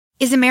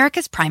Is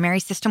America's primary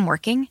system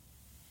working?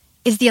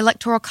 Is the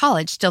Electoral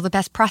College still the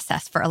best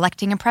process for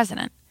electing a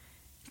president?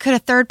 Could a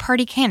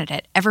third-party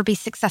candidate ever be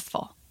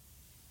successful?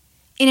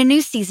 In a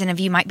new season of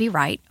You Might Be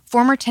Right,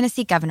 former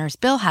Tennessee governors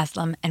Bill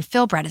Haslam and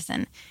Phil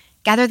Bredesen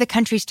gather the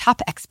country's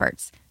top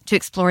experts to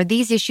explore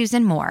these issues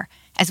and more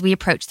as we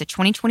approach the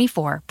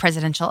 2024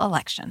 presidential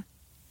election.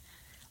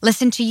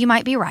 Listen to You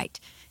Might Be Right,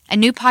 a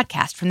new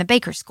podcast from the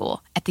Baker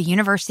School at the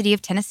University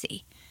of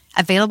Tennessee,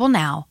 available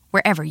now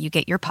wherever you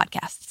get your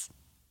podcasts.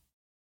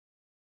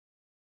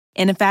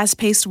 In a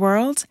fast-paced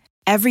world,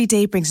 every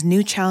day brings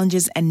new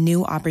challenges and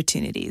new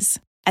opportunities.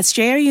 At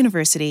Strayer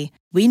University,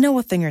 we know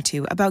a thing or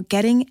two about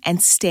getting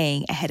and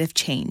staying ahead of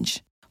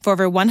change. For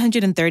over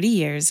 130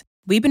 years,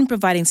 we've been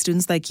providing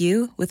students like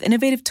you with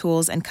innovative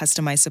tools and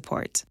customized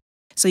support,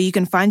 so you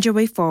can find your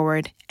way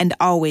forward and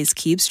always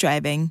keep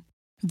striving.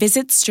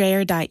 Visit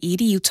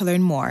strayer.edu to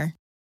learn more.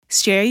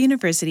 Strayer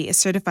University is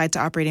certified to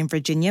operate in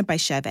Virginia by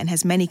Chev and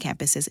has many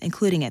campuses,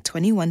 including at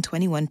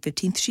 2121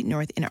 15th Street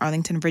North in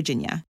Arlington,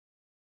 Virginia.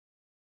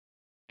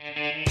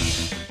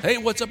 Hey,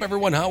 what's up,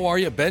 everyone? How are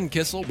you? Ben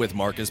Kissel with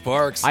Marcus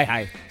Parks.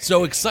 Hi.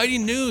 So,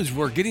 exciting news.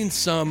 We're getting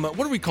some, what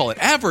do we call it?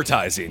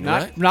 Advertising,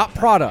 right? Not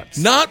products.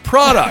 Not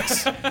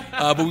products.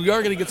 But we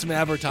are going to get some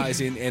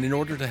advertising, and in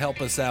order to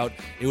help us out,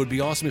 it would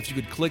be awesome if you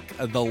could click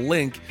the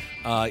link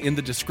in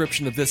the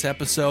description of this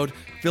episode,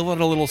 fill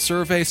out a little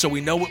survey so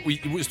we know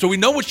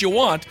what you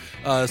want,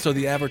 so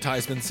the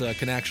advertisements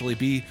can actually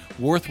be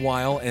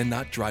worthwhile and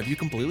not drive you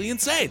completely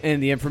insane.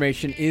 And the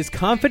information is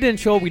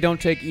confidential. We don't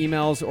take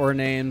emails or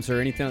names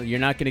or anything. You're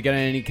not going to get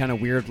on any kind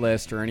of weird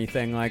list or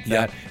anything like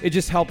that. Yep. It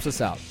just helps us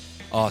out.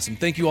 Awesome.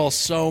 Thank you all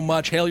so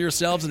much. Hail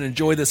yourselves and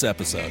enjoy this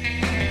episode.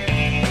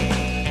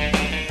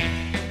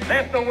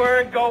 Let the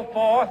word go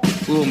forth.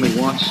 Fool me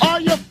once.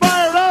 Are you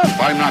fired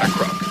up? I'm not a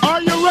crook.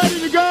 Are you ready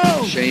to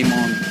go? Shame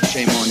on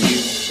you.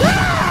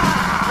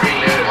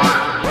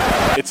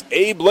 It's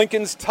Abe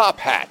Lincoln's Top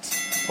Hat,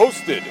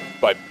 hosted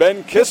by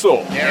Ben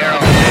Kissel.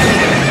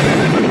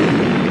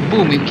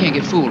 Fool me, we can't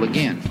get fooled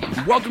again.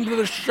 Welcome to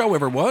the show,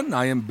 everyone.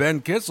 I am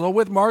Ben Kissel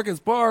with Marcus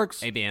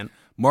Parks. Hey, Ben.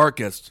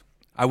 Marcus,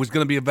 I was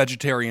going to be a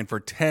vegetarian for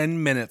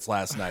 10 minutes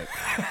last night,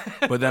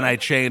 but then I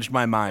changed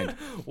my mind.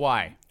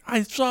 Why?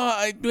 I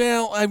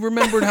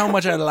remembered how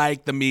much I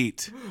liked the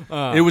meat.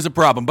 It was a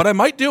problem, but I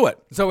might do it.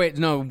 So wait,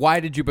 no, why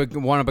did you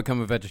want to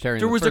become a vegetarian?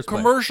 There was a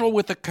commercial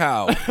with a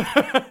cow,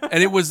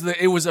 and it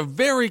was a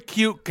very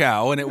cute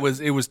cow, and it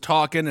was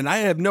talking, and I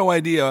have no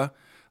idea.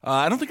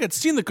 I don't think I'd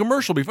seen the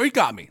commercial before. It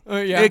got me.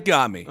 Yeah. It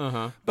got me.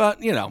 Uh-huh. But,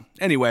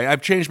 anyway,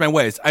 I've changed my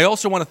ways. I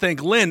also want to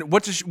thank Lynn.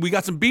 We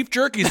got some beef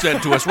jerky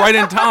sent to us right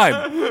in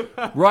time.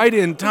 Right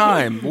in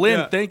time.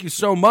 Lynn, Thank you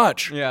so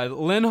much. Yeah,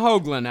 Lynn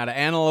Hoagland out of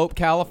Antelope,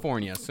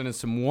 California, sent us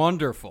some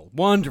wonderful,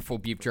 wonderful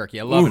beef jerky.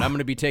 I love it. I'm going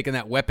to be taking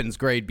that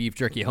weapons-grade beef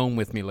jerky home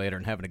with me later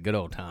and having a good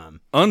old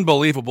time.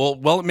 Unbelievable.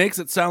 Well, it makes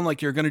it sound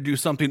like you're going to do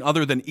something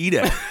other than eat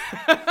it.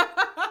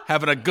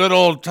 Having a good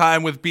old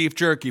time with beef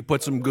jerky.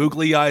 Put some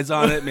googly eyes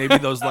on it. Maybe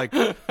those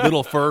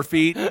little fur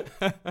feet.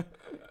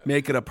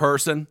 Make it a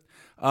person.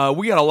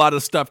 We got a lot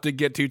of stuff to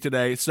get to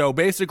today. So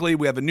basically,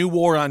 we have a new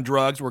war on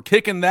drugs. We're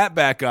kicking that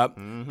back up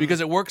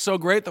because it worked so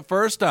great the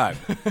first time.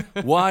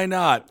 Why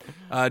not?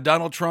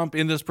 Donald Trump,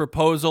 in this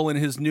proposal, in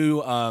his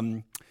new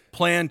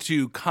plan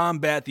to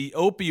combat the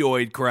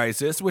opioid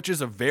crisis, which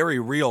is a very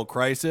real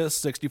crisis.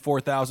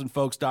 64,000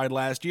 folks died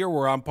last year.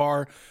 We're on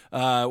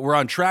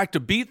track to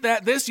beat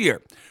that this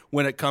year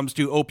when it comes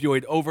to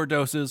opioid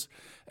overdoses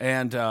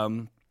and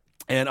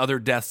other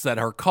deaths that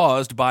are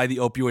caused by the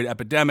opioid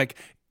epidemic.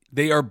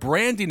 They are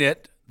branding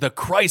it the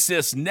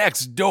crisis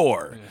next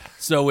door.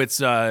 So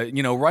it's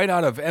right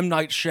out of M.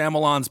 Night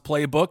Shyamalan's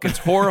playbook. It's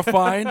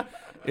horrifying.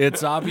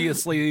 It's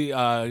obviously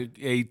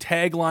a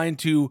tagline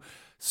to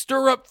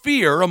stir up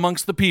fear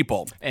amongst the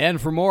people.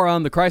 And for more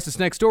on the crisis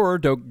next door,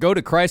 go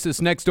to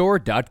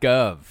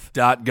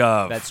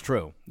crisisnextdoor.gov. That's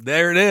true.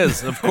 There it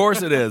is. Of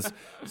course it is.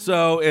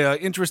 So,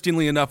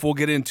 interestingly enough, we'll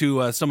get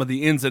into some of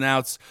the ins and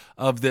outs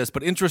of this.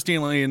 But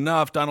interestingly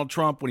enough, Donald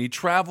Trump, when he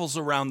travels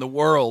around the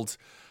world,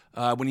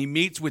 when he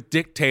meets with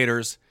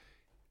dictators,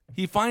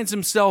 he finds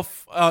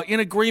himself in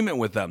agreement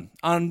with them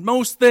on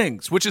most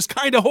things, which is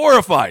kind of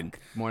horrifying.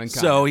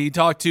 So he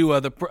talked to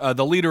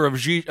the leader of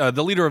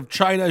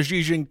China,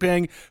 Xi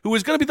Jinping, who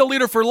is going to be the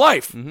leader for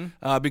life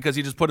because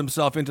he just put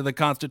himself into the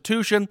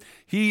Constitution.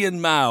 He and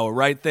Mao,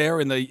 right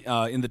there in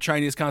the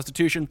Chinese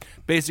Constitution,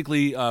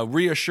 basically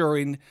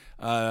reassuring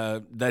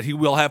that he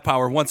will have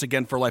power once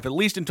again for life, at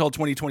least until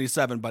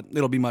 2027, but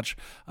it'll be much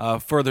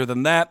further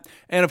than that.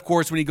 And of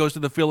course, when he goes to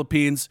the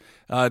Philippines,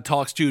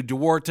 talks to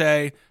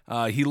Duarte.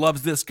 He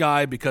loves this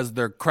guy because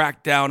they're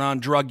cracked down on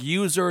drug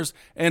users,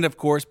 and of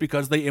course,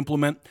 because they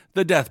implement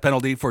the death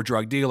penalty for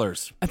drug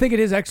dealers. I think it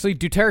is actually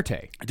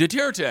Duterte.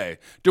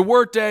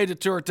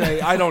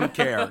 Duarte, I don't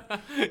care.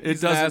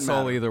 It doesn't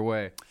matter either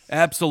way.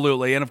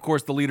 Absolutely. And of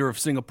course, the leader of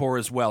Singapore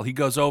as well. He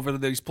goes over to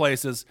these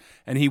places,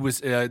 and he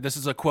was, this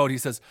is a quote, he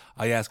says,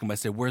 I ask him, I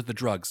say, where's the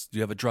drugs? Do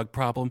you have a drug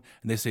problem?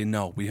 And they say,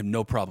 no, we have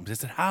no problems. I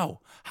said,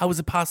 how? How is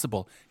it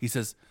possible? He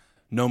says,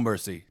 no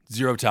mercy,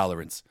 zero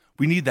tolerance.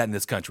 We need that in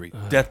this country,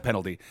 death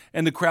penalty.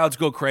 And the crowds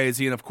go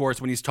crazy. And, of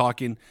course, when he's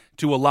talking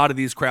to a lot of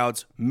these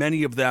crowds,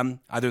 many of them,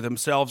 either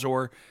themselves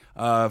or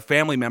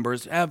family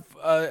members, have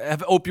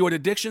opioid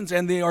addictions,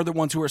 and they are the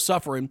ones who are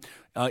suffering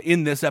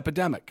in this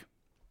epidemic.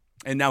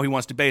 And now he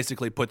wants to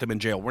basically put them in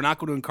jail. We're not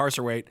going to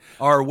incarcerate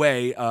our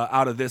way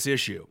out of this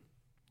issue.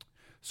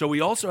 So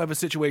we also have a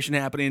situation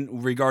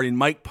happening regarding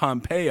Mike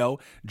Pompeo,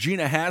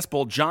 Gina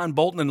Haspel, John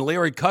Bolton, and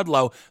Larry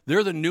Kudlow.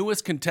 They're the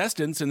newest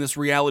contestants in this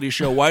reality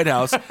show White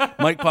House.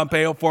 Mike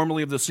Pompeo,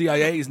 formerly of the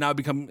CIA, he's now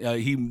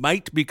he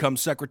might become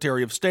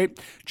Secretary of State.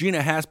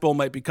 Gina Haspel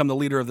might become the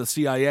leader of the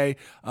CIA.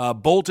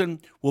 Bolton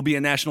will be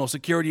a national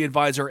security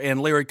advisor, and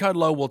Larry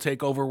Kudlow will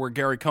take over where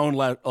Gary Cohn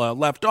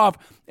left off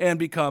and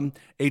become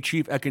a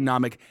chief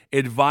economic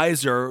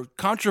advisor.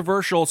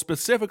 Controversial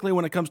specifically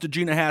when it comes to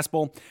Gina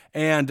Haspel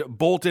and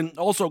Bolton.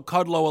 Also,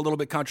 Kudlow, a little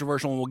bit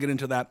controversial, and we'll get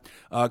into that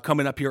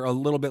coming up here a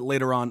little bit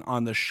later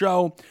on the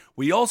show.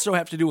 We also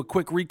have to do a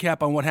quick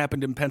recap on what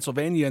happened in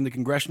Pennsylvania in the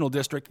congressional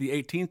district, the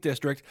 18th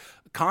district.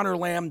 Conor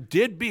Lamb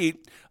did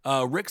beat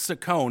Rick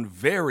Saccone,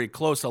 very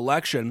close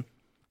election.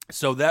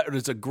 So that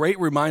is a great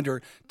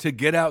reminder to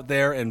get out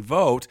there and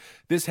vote.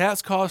 This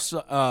has caused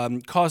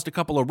a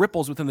couple of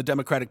ripples within the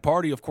Democratic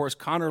Party. Of course,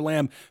 Conor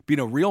Lamb being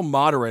a real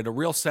moderate, a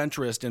real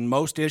centrist in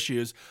most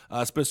issues,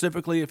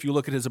 specifically if you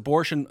look at his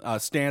abortion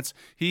stance.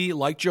 He,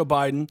 like Joe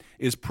Biden,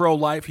 is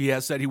pro-life. He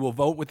has said he will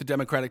vote with the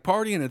Democratic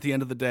Party, and at the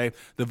end of the day,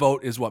 the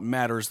vote is what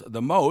matters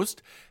the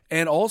most.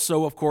 And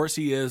also, of course,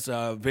 he is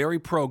very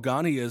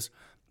pro-gun. He is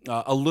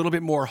a little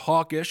bit more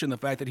hawkish in the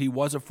fact that he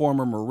was a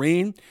former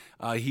Marine.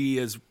 He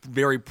is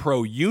very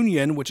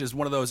pro-union, which is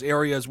one of those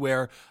areas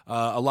where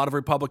a lot of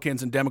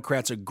Republicans and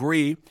Democrats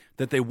agree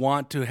that they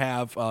want to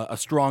have a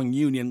strong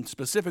union,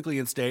 specifically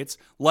in states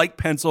like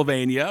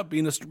Pennsylvania.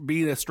 Being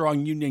a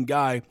strong union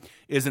guy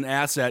is an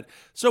asset.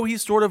 So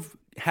he's sort of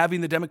having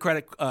the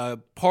Democratic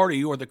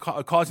Party or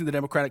causing the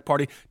Democratic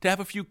Party to have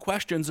a few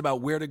questions about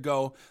where to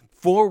go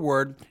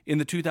forward in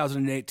the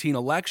 2018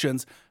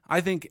 elections. I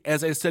think,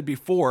 as I said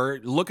before,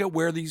 look at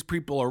where these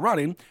people are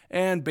running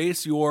and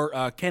base your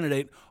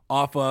candidate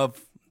off of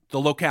the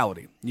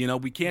locality. You know,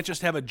 we can't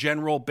just have a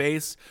general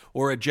base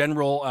or a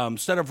general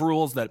set of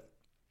rules that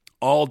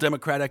all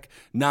Democratic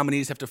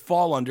nominees have to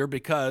fall under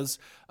because,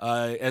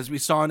 as we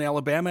saw in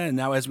Alabama and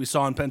now as we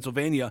saw in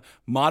Pennsylvania,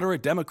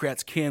 moderate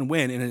Democrats can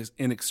win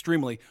in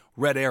extremely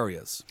red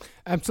areas.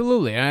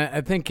 Absolutely.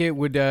 I think it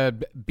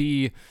would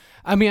be...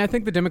 I mean, I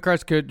think the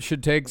Democrats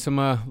should take some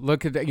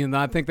look at,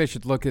 I think they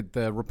should look at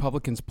the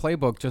Republicans'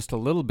 playbook just a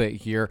little bit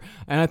here.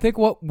 And I think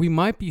what we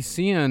might be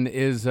seeing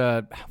is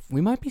the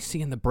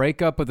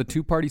breakup of the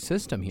two-party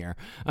system here.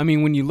 I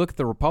mean, when you look at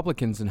the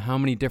Republicans and how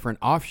many different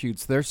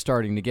offshoots they're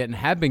starting to get and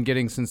have been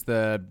getting since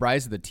the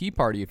rise of the Tea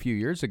Party a few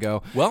years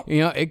ago, well,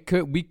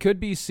 we could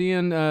be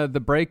seeing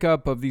the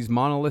breakup of these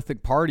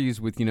monolithic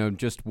parties with,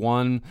 just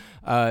one.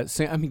 I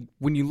mean,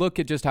 when you look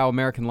at just how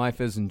American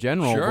life is in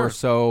general, sure, we're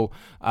so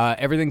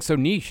everything's so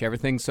niche,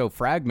 everything's so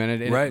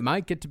fragmented, and right, it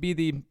might get to be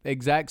the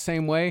exact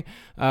same way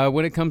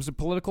when it comes to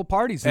political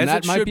parties, and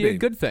that might be a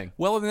good thing.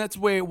 Well, and that's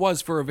the way it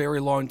was for a very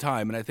long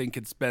time, and I think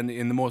it's been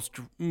in the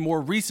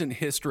more recent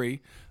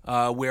history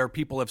where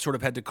people have sort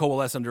of had to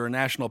coalesce under a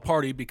national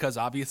party because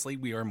obviously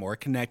we are more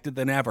connected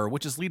than ever,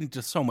 which is leading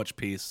to so much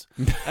peace.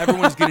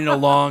 Everyone's getting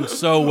along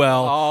so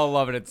well. All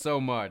loving it so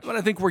much. But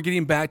I think we're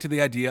getting back to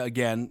the idea,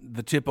 again,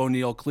 the Tip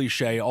O'Neill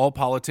cliche, all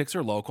politics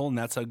are local, and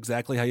that's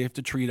exactly how you have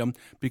to treat them,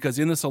 because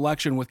in this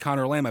election with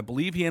Conor Lamb, I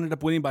believe he ended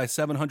up winning by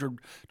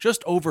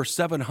just over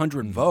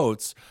 700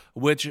 votes,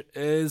 which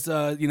is,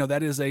 that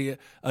is a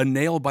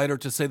nail biter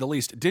to say the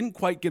least. Didn't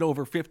quite get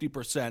over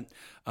 50%,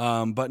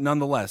 but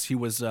nonetheless, he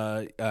was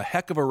a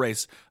heck of a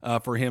race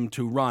for him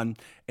to run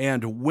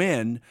and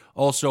win.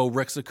 Also,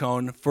 Rick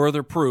Saccone,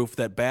 further proof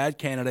that bad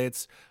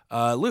candidates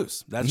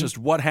lose. That's just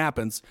what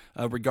happens,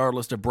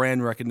 regardless of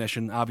brand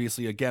recognition.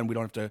 Obviously, again, we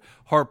don't have to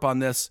harp on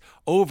this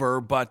over,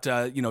 but,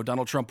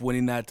 Donald Trump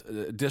winning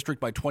that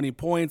district by 20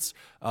 points.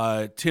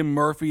 Tim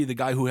Murphy, the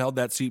guy who held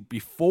that seat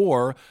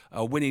before,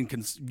 winning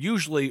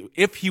usually,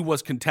 if he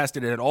was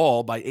contested at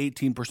all, by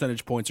 18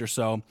 percentage points or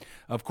so.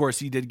 Of course,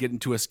 he did get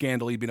into a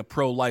scandal. He'd been a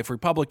pro-life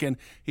Republican.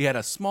 He had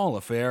a small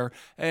affair,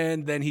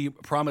 and then he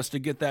promised to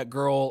get that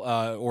girl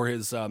or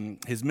his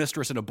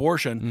mistress an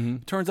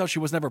abortion. Turns out she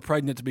was never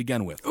pregnant to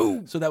begin with.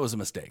 Ooh. So that was a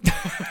mistake.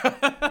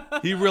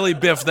 He really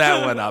biffed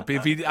that one up.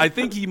 I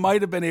think he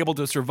might have been able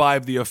to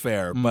survive the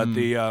affair, but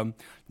the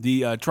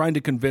trying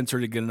to convince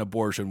her to get an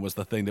abortion was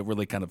the thing that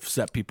really kind of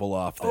set people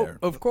off there.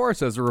 Oh, of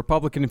course, as a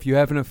Republican, if you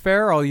have an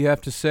affair, all you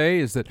have to say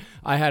is that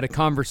I had a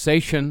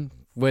conversation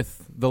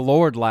with the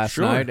Lord last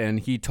night, and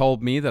he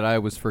told me that I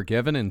was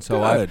forgiven, and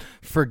so I've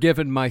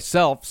forgiven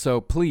myself.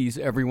 So please,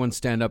 everyone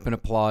stand up and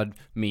applaud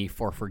me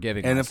for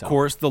forgiving myself. And of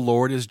course, the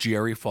Lord is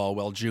Jerry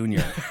Falwell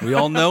Jr. We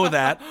all know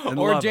that.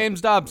 Or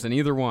James Dobson,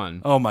 either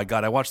one. Oh my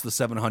God, I watched the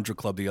 700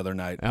 Club the other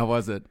night. How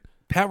was it?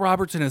 Pat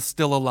Robertson is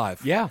still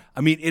alive. Yeah.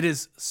 I mean, it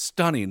is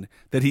stunning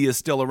that he is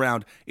still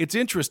around. It's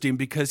interesting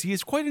because he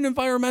is quite an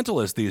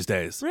environmentalist these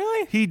days.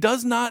 Really? He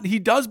does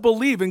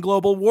believe in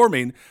global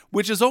warming,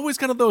 which is always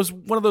kind of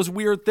one of those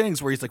weird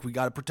things where he's like, we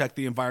got to protect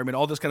the environment,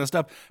 all this kind of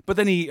stuff. But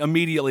then he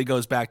immediately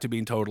goes back to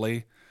being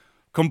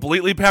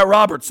completely Pat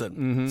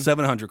Robertson.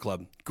 700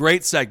 Club.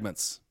 Great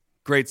segments.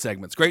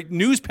 Great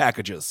news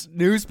packages.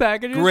 News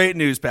packages? Great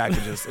news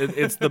packages.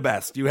 It's the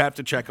best. You have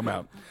to check them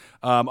out.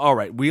 All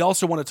right. We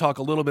also want to talk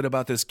a little bit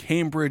about this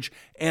Cambridge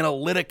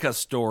Analytica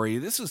story.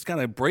 This is kind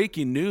of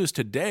breaking news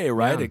today,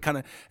 right?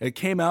 Yeah. It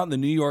came out in the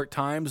New York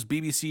Times,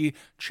 BBC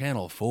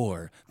Channel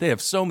 4. They have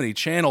so many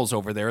channels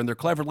over there, and they're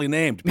cleverly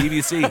named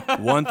BBC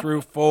 1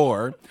 through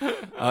 4.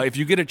 If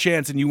you get a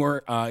chance, and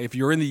if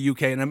you're in the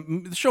UK,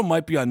 and the show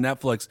might be on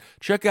Netflix,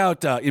 check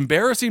out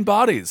Embarrassing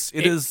Bodies.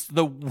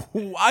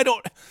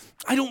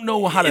 I don't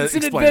know how to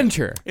explain it. It's an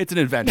adventure. It's an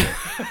adventure.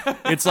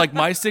 It's like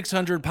My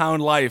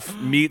 600-Pound Life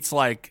meets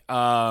like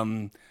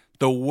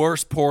the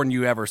worst porn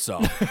you ever saw.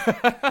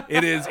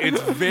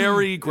 It's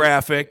very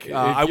graphic.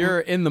 If you're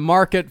in the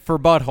market for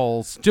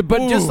buttholes,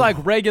 but just like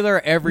regular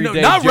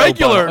everyday. Not Joe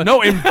regular. butt-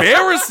 No,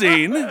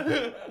 embarrassing.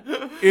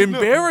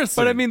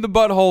 Embarrassing. But I mean the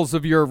buttholes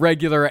of your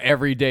regular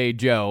everyday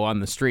Joe on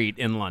the street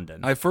in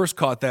London. I first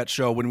caught that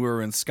show when we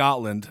were in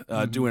Scotland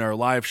doing our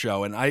live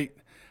show, and I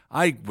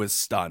was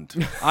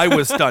stunned. I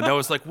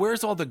was like,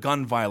 where's all the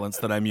gun violence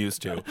that I'm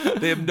used to?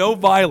 They have no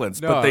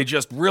violence, but they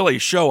just really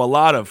show a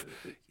lot of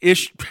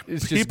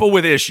people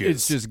with issues.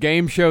 It's just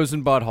game shows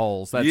and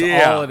buttholes. That's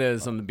all it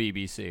is on the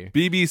BBC.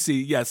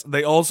 BBC, yes.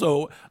 They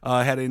also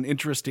had an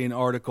interesting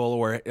article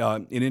or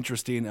an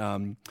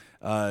interesting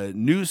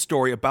news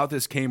story about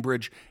this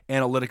Cambridge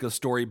Analytica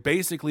story.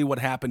 Basically, what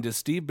happened is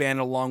Steve Bannon,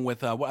 along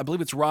with, I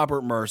believe it's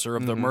Robert Mercer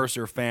of the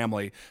Mercer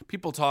family.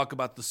 People talk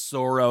about the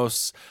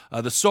Soros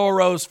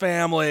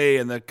family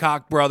and the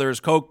Koch brothers,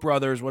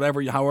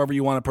 however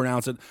you want to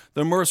pronounce it.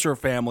 The Mercer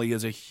family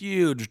is a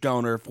huge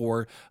donor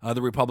for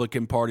the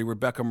Republican Party.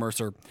 Rebecca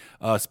Mercer,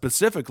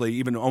 specifically,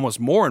 even almost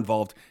more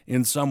involved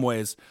in some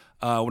ways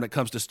when it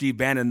comes to Steve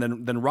Bannon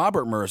than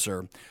Robert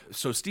Mercer.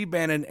 So Steve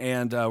Bannon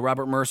and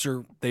Robert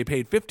Mercer, they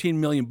paid $15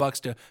 million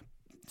to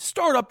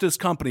start up this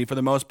company for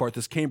the most part,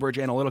 this Cambridge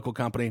Analytical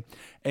company.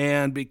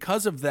 And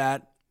because of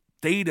that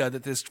data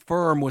that this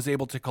firm was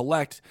able to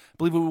collect, I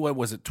believe, what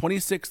was it,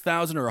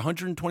 26,000 or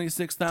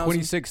 126,000?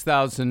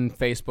 26,000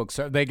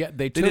 Facebook.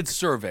 They did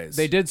surveys.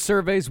 They did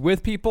surveys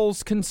with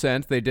people's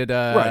consent. They did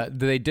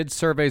They did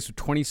surveys with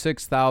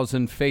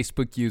 26,000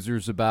 Facebook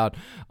users about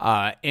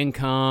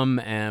income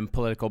and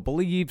political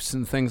beliefs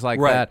and things like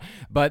that.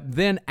 But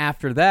then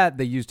after that,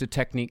 they used a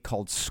technique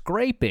called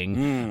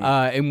scraping,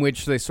 in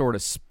which they sort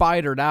of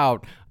spidered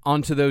out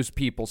onto those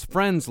people's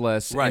friends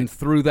lists, and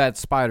through that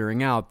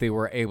spidering out, they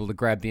were able to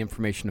grab the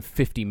information of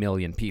 50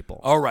 million people.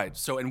 All right.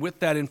 So, and with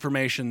that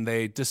information,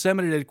 they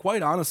disseminated,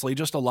 quite honestly,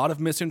 just a lot of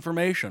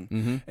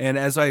misinformation. And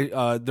as I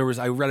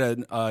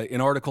read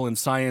an article in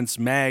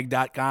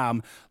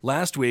ScienceMag.com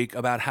last week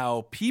about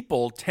how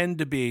people tend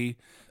to be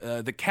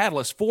the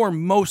catalyst for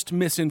most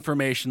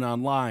misinformation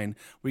online.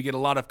 We get a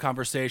lot of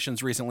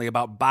conversations recently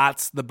about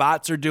bots. The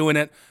bots are doing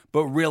it,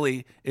 but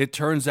really, it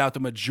turns out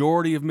the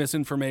majority of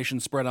misinformation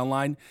spread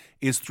online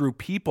is through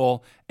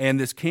people, and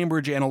this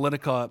Cambridge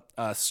Analytica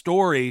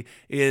story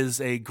is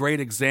a great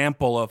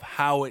example of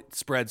how it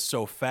spreads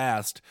so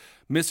fast.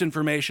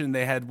 Misinformation,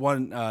 they had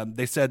one,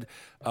 they said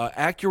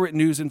accurate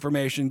news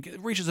information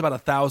reaches about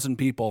 1,000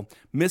 people.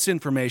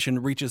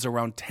 Misinformation reaches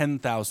around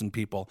 10,000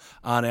 people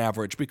on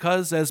average.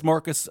 Because, as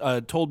Marcus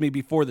told me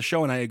before the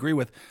show, and I agree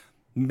with,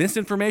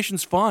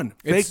 misinformation's fun.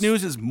 Fake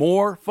news is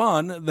more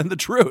fun than the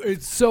truth.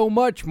 It's so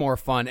much more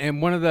fun.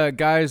 And one of the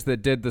guys that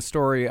did the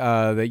story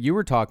that you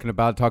were talking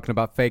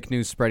about fake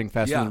news spreading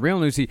faster than real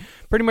news, he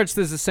pretty much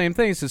says the same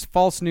thing. He says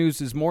false news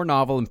is more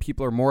novel and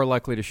people are more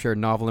likely to share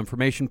novel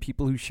information.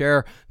 People who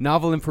share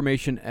novel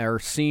information are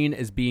seen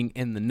as being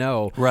in the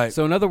know. Right.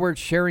 So in other words,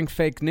 sharing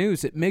fake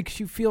news, it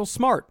makes you feel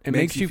smart. It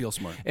makes you feel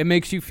smart. It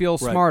makes you feel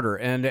smarter.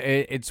 And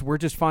we're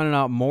just finding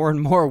out more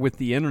and more with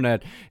the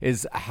internet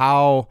is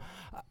how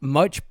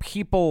much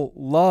people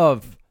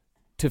love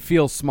to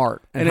feel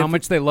smart and how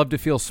much they love to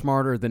feel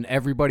smarter than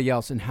everybody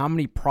else and how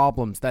many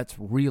problems that's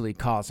really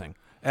causing.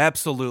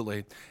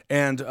 Absolutely.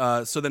 And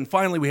so then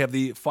finally we have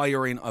the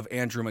firing of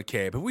Andrew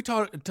McCabe. Have we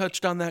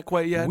touched on that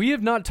quite yet? We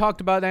have not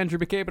talked about Andrew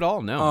McCabe at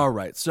all, no. All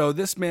right. So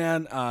this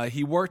man,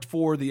 he worked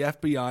for the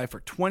FBI for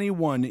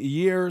 21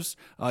 years.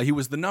 He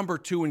was the number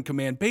 2 in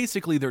command,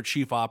 basically their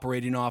chief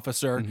operating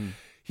officer.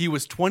 He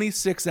was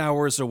 26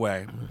 hours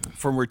away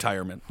from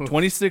retirement,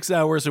 26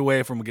 hours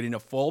away from getting a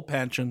full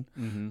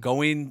pension,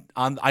 going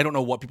on. I don't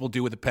know what people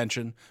do with a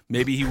pension.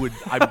 Maybe he would,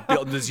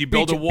 does he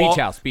build a wall?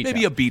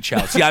 Maybe a beach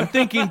house. Yeah, I'm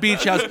thinking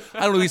beach house.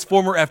 I don't know. He's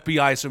former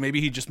FBI, so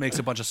maybe he just makes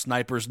a bunch of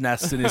snipers'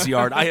 nests in his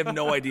yard. I have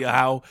no idea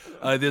how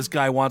this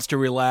guy wants to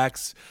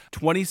relax.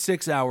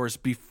 26 hours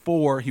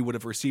before he would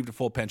have received a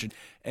full pension.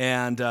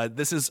 And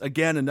this is,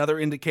 again, another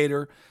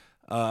indicator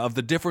of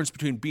the difference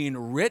between being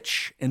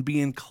rich and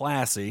being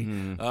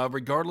classy,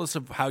 regardless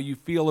of how you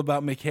feel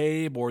about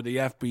McCabe or the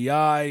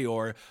FBI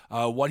or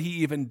what he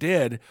even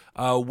did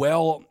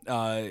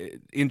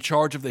in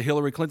charge of the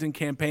Hillary Clinton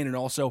campaign and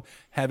also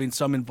having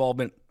some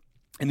involvement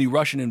in the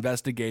Russian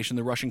investigation,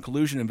 the Russian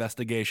collusion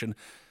investigation.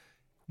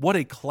 What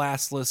a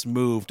classless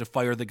move to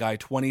fire the guy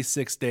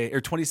 26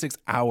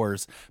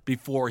 hours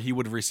before he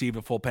would have received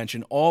a full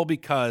pension, all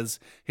because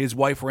his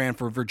wife ran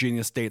for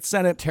Virginia State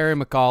Senate. Terry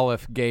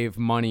McAuliffe gave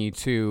money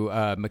to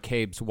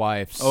McCabe's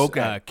wife's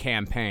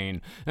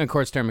campaign. And, of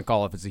course, Terry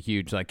McAuliffe is a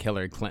huge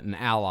Hillary Clinton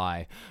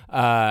ally.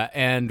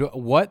 And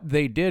what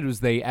they did was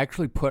they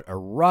actually put a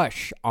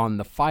rush on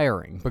the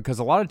firing, because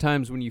a lot of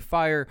times when you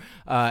fire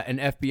an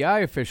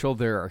FBI official,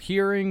 there are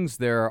hearings,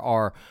 there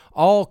are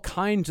all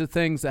kinds of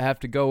things that have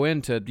to go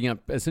into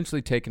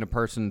essentially taking a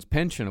person's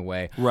pension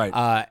away,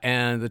 right?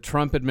 And the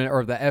Trump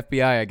or the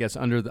FBI, I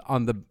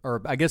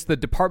guess, the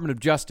Department of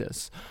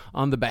Justice,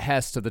 on the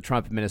behest of the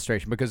Trump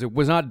administration, because it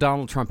was not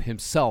Donald Trump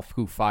himself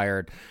who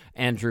fired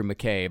Andrew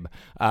McCabe.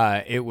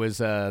 It was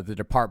the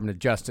Department of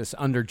Justice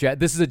under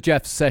this is a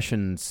Jeff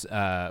Sessions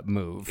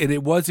move, and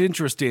it was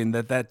interesting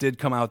that did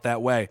come out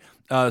that way.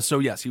 So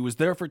yes, he was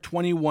there for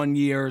 21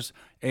 years.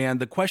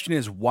 And the question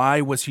is, why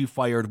was he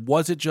fired?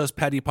 Was it just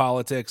petty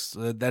politics?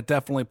 That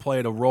definitely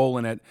played a role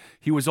in it.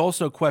 He was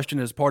also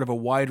questioned as part of a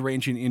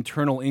wide-ranging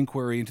internal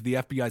inquiry into the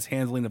FBI's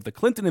handling of the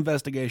Clinton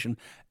investigation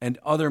and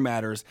other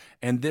matters.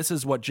 And this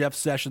is what Jeff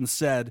Sessions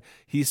said.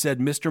 He said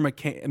Mr.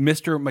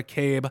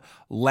 McCabe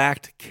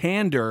lacked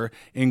candor,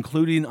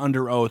 including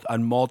under oath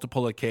on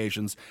multiple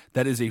occasions.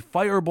 That is a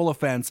fireable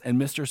offense. And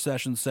Mr.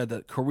 Sessions said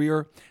that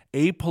career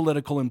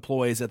apolitical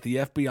employees at the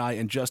FBI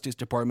and Justice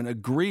Department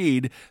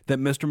agreed that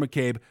Mr.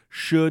 McCabe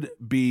should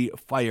be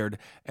fired.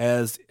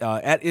 As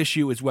at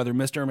issue is whether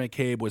Mr.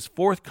 McCabe was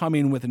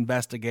forthcoming with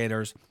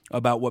investigators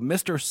about what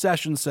Mr.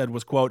 Sessions said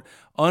was, quote,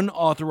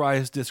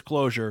 unauthorized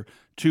disclosure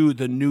to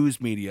the news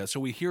media.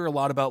 So we hear a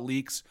lot about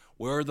leaks.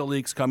 Where are the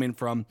leaks coming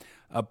from?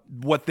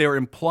 What they're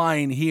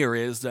implying here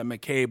is that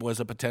McCabe was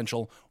a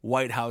potential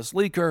White House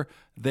leaker.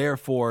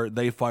 Therefore,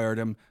 they fired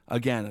him,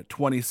 again,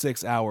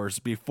 26 hours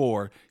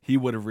before he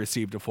would have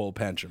received a full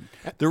pension.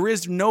 There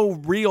is no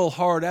real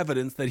hard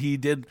evidence that he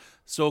did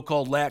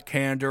so-called lack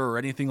candor or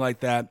anything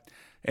like that.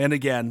 And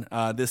again,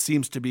 this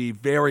seems to be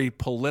very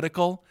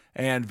political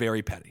and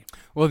very petty.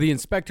 Well, the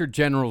Inspector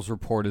General's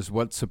report is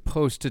what's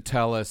supposed to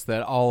tell us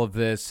that all of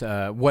this,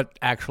 what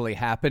actually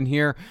happened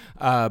here,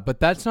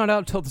 but that's not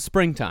out till the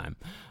springtime.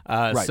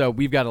 Right. So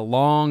we've got a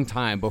long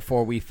time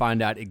before we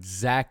find out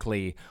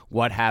exactly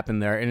what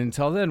happened there, and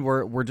until then,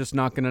 we're just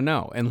not going to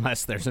know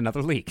unless there's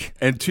another leak.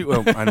 And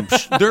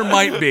there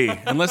might be,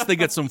 unless they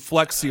get some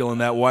Flex Seal in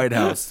that White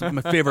House.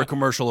 My favorite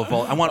commercial of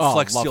all. I want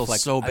Flex Seal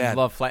so bad. I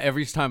love Flex.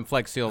 Every time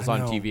Flex Seal's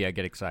on TV, I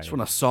get excited. I just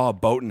want to saw a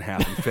boat in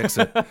half and fix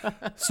it.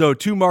 So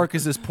to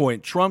Marcus's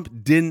point,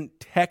 Trump didn't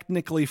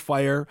technically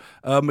fire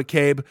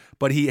McCabe,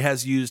 but he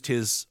has used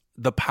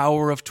the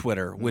power of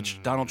Twitter,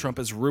 which Donald Trump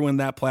has ruined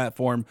that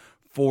platform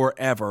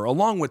forever,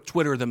 along with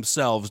Twitter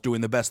themselves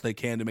doing the best they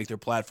can to make their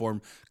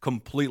platform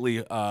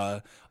completely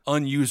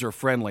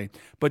unuser-friendly.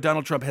 But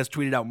Donald Trump has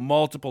tweeted out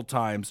multiple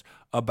times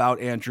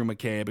about Andrew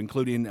McCabe,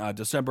 including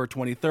December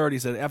 23rd. He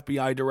said,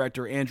 FBI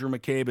Director Andrew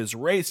McCabe is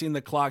racing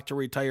the clock to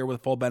retire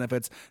with full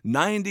benefits.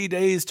 90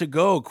 days to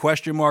go,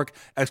 question mark,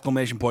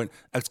 exclamation point,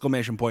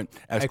 exclamation point,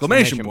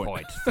 exclamation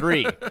point.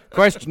 3,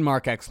 question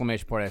mark,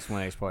 exclamation point,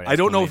 exclamation point. I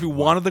don't know if he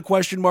wanted the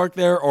question mark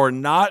there or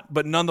not,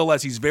 but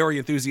nonetheless, he's very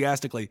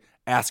enthusiastically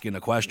asking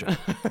a question.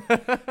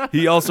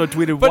 He also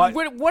tweeted, but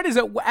what is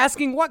it?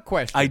 Asking what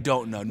question? I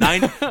don't know.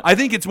 I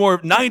think it's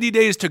more 90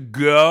 days to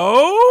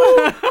go.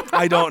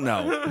 I don't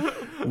know.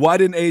 Why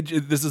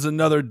didn't this is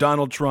another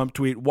Donald Trump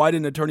tweet. Why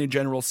didn't Attorney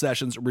General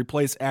Sessions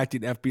replace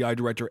acting FBI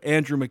Director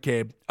Andrew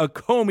McCabe, a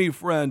Comey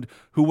friend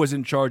who was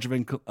in charge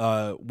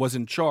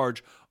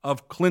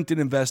of Clinton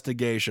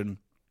investigation?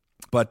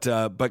 But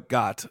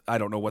got, I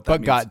don't know what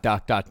that means. But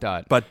got,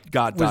 But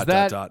got,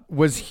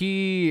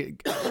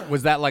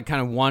 Was that like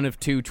kind of one of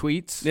two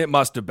tweets? It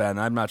must have been.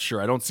 I'm not sure.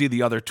 I don't see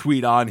the other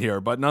tweet on here.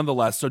 But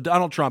nonetheless, so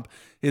Donald Trump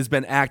has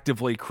been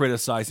actively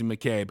criticizing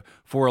McCabe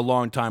for a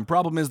long time.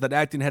 Problem is that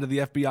acting head of the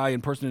FBI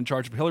and person in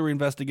charge of Hillary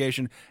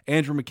investigation,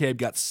 Andrew McCabe,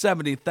 got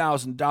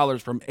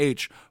 $70,000 from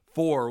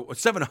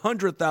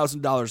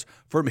 $700,000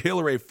 from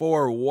Hillary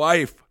for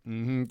wife.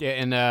 Mm-hmm. Yeah,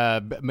 and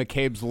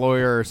McCabe's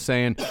lawyer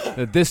saying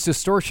that this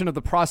distortion of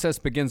the process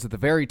begins at the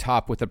very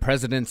top with the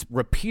president's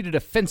repeated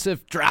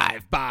offensive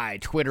drive-by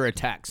Twitter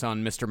attacks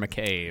on Mr.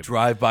 McCabe.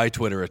 Drive-by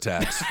Twitter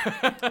attacks.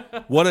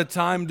 What a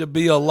time to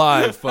be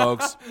alive,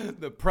 folks.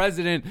 The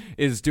president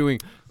is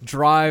doing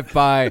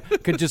drive-by,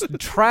 could just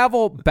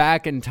travel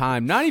back in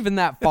time, not even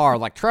that far,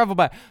 like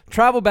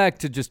travel back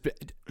to just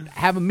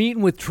have a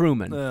meeting with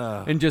Truman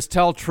and just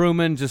tell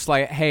Truman just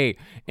like, hey,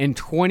 in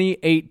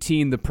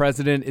 2018, the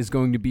president is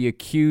going to be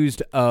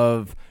accused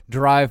of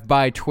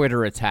drive-by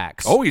Twitter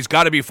attacks. Oh, he's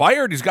got to be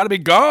fired. He's got to be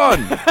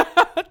gone.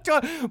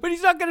 But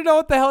he's not going to know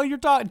what the hell you're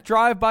talking.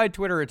 Drive-by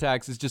Twitter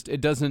attacks is just,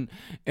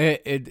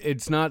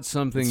 it's not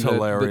something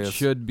that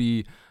should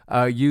be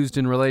used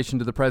in relation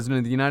to the President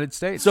of the United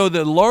States. So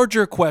the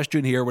larger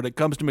question here when it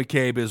comes to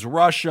McCabe is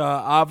Russia.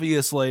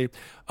 Obviously,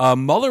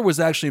 Mueller was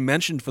actually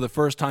mentioned for the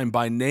first time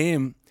by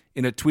name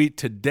in a tweet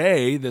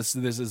today. This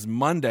is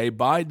Monday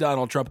by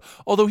Donald Trump.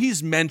 Although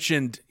he's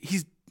mentioned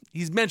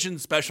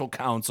special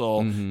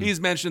counsel. He's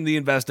mentioned the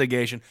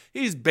investigation.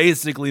 He's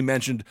basically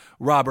mentioned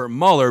Robert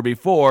Mueller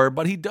before,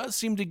 but he does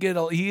seem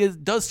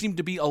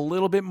to be a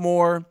little bit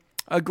more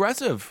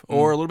aggressive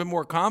or a little bit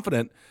more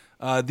confident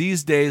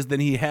these days than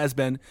he has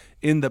been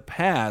in the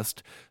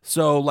past.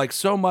 So, like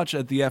so much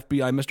at the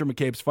FBI, Mr.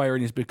 McCabe's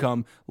firing has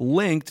become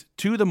linked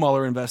to the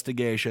Mueller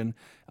investigation.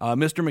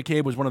 Mr.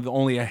 McCabe was one of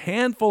only a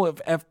handful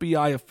of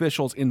FBI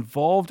officials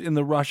involved in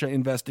the Russia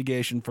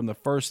investigation from the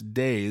first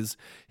days.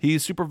 He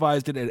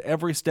supervised it at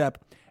every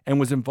step and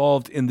was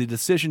involved in the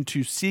decision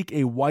to seek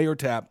a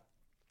wiretap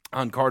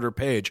on Carter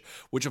Page,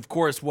 which of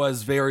course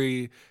was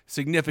very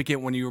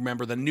significant when you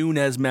remember the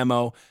Nunes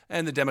memo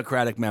and the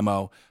Democratic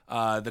memo,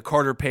 the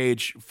Carter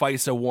Page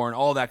FISA warrant,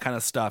 all that kind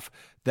of stuff.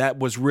 That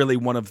was really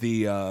one of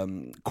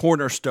the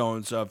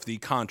cornerstones of the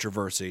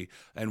controversy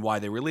and why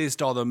they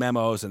released all the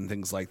memos and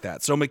things like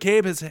that. So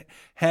McCabe has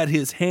had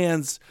his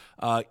hands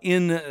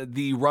in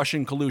the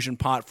Russian collusion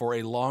pot for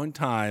a long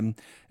time,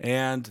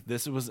 and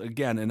this was,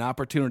 again, an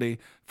opportunity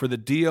for the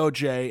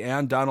DOJ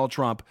and Donald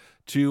Trump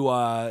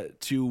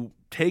to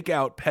take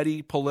out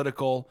petty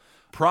political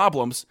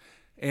problems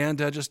and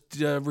just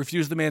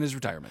refuse the man his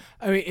retirement.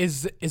 I mean,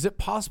 is it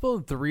possible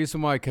that the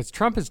reason why, because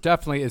Trump has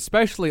definitely,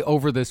 especially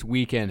over this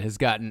weekend, has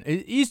gotten,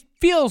 he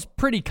feels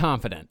pretty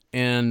confident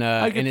in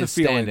his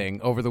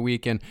standing over the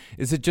weekend.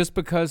 Is it just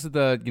because of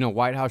the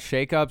White House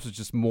shakeups? It's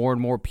just more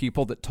and more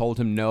people that told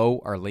him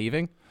no are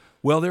leaving?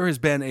 Well, there has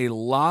been a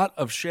lot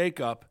of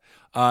shakeup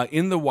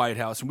in the White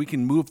House, and we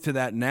can move to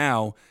that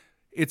now.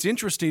 It's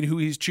interesting who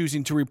he's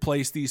choosing to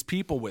replace these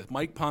people with.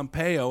 Mike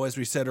Pompeo, as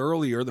we said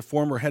earlier, the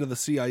former head of the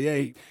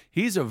CIA,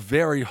 he's a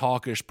very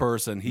hawkish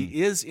person.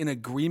 He is in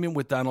agreement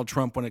with Donald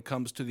Trump when it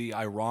comes to the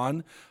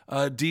Iran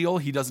deal.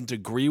 He doesn't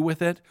agree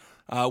with it.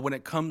 When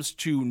it comes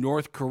to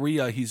North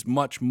Korea, he's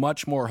much,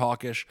 much more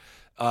hawkish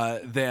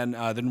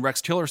than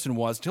Rex Tillerson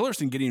was.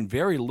 Tillerson getting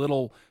very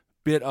little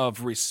bit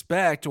of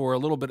respect, or a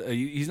little bit,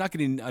 he's not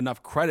getting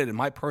enough credit, in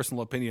my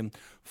personal opinion,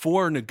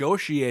 for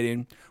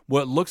negotiating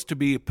what looks to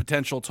be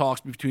potential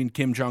talks between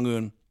Kim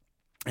Jong-un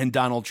and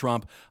Donald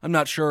Trump. I'm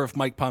not sure if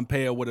Mike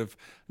Pompeo would have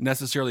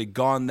necessarily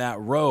gone that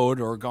road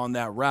or gone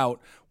that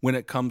route when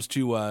it comes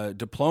to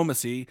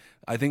diplomacy.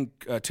 I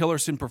think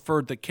Tillerson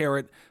preferred the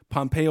carrot.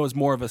 Pompeo is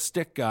more of a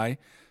stick guy.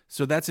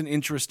 So that's an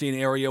interesting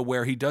area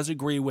where he does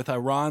agree with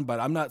Iran,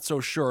 but I'm not so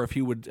sure if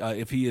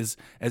he is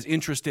as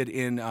interested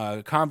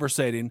in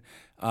conversating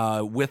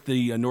with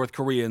the North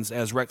Koreans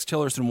as Rex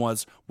Tillerson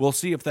was. We'll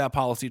see if that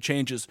policy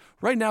changes.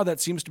 Right now,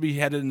 that seems to be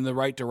headed in the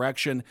right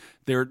direction.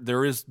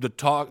 There is the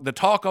talk. The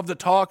talk of the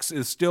talks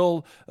is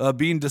still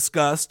being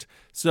discussed.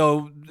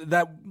 So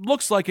that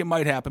looks like it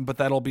might happen, but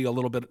that'll be a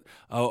little bit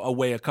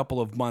away, a couple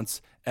of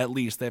months at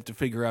least. They have to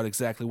figure out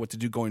exactly what to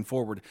do going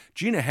forward.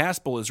 Gina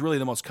Haspel is really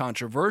the most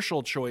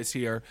controversial choice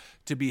here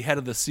to be head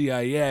of the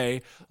CIA.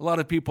 A lot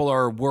of people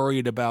are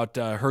worried about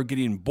her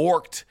getting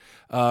borked.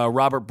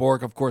 Robert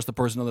Bork, of course, the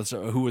person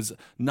who was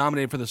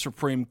nominated for the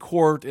Supreme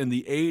Court in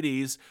the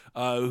 80s,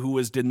 who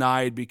was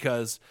denied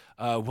because,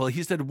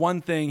 he said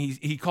one thing.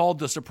 He called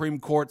the Supreme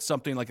Court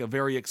something like a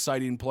very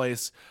exciting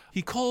place.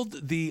 He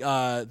called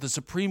the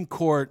Supreme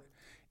Court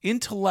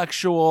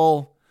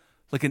intellectual,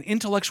 like an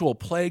intellectual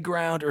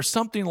playground or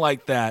something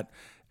like that.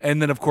 And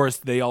then, of course,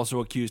 they also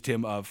accused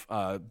him of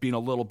being a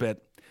little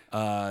bit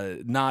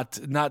not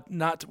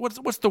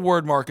what's the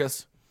word,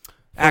 Marcus?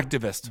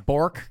 Activist.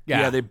 Bork?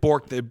 Yeah, they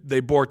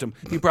borked him.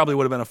 He probably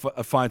would have been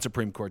a fine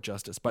Supreme Court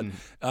justice. But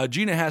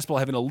Gina Haspel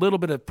having a little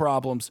bit of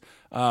problems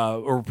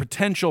or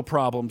potential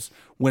problems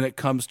when it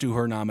comes to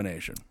her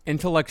nomination.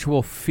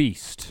 Intellectual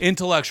feast.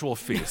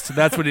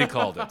 That's what he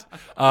called it.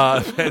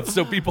 And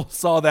so people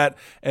saw that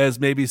as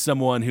maybe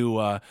someone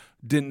who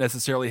didn't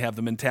necessarily have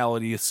the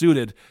mentality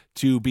suited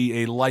to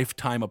be a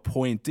lifetime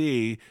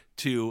appointee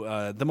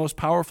to the most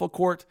powerful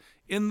court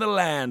in the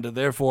land,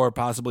 therefore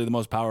possibly the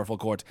most powerful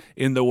court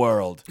in the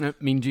world. I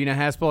mean, Gina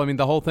Haspel,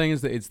 the whole thing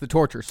is that it's the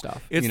torture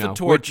stuff. It's the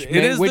torture.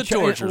 It is the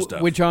torture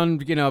stuff. Which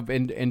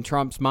in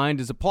Trump's mind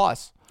is a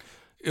plus.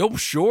 Oh,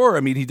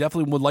 sure. He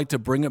definitely would like to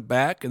bring it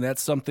back, and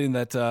that's something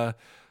that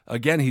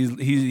again,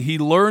 he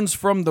learns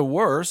from the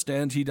worst,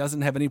 and he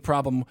doesn't have any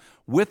problem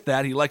with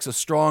that. He likes a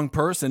strong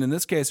person. In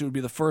this case, it would be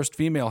the first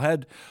female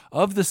head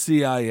of the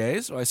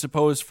CIA. So I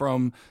suppose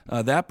from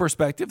that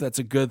perspective, that's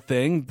a good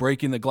thing.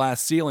 Breaking the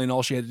glass ceiling,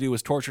 all she had to do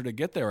was torture to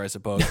get there, I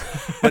suppose.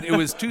 But it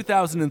was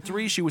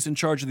 2003. She was in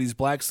charge of these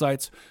black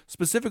sites,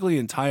 specifically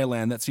in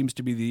Thailand. That seems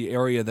to be the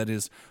area that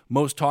is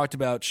most talked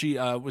about. She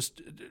was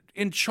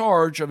in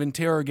charge of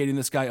interrogating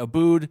this guy,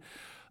 Abu,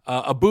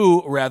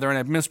 and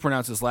I've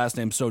mispronounced his last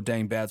name so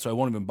dang bad, so I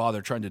won't even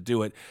bother trying to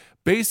do it.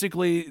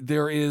 Basically,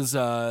 there is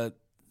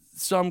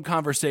some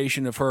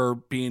conversation of her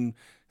being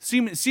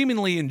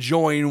seemingly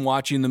enjoying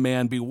watching the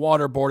man be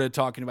waterboarded,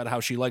 talking about how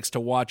she likes to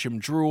watch him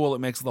drool. It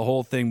makes the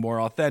whole thing more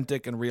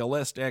authentic and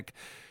realistic.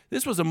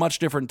 This was a much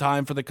different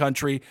time for the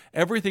country.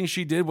 Everything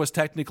she did was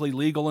technically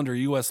legal under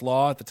U.S.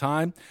 law at the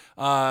time.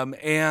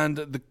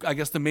 I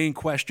guess the main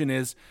question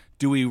is,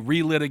 do we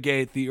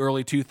relitigate the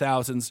early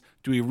 2000s?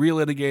 Do we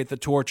relitigate the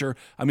torture?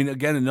 I mean,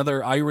 again,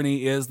 another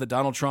irony is that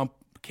Donald Trump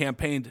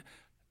campaigned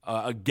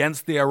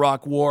against the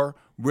Iraq War,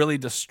 really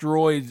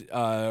destroyed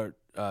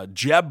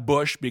Jeb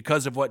Bush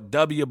because of what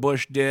W.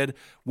 Bush did,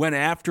 went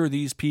after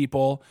these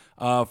people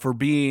for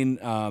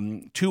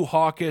being too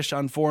hawkish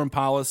on foreign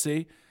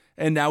policy.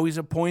 And now he's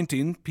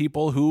appointing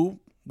people who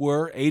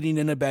were aiding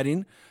and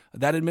abetting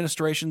that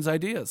administration's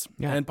ideas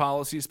and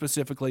policies,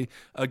 specifically,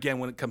 again,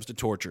 when it comes to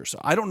torture. So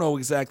I don't know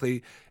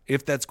exactly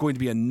if that's going to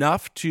be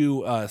enough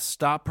to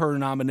stop her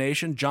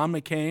nomination. John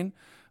McCain,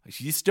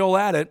 he's still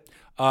at it,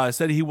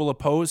 said he will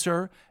oppose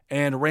her.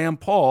 And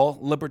Rand Paul,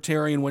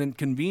 libertarian when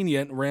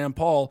convenient, Rand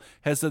Paul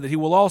has said that he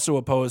will also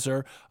oppose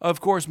her.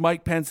 Of course,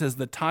 Mike Pence has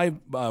the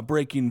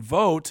tie-breaking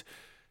vote.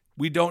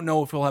 We don't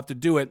know if he'll have to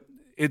do it.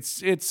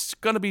 It's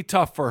going to be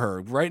tough for her.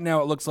 Right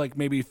now, it looks like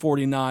maybe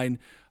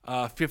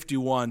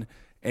 49-51,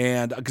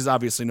 and because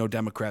obviously no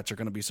Democrats are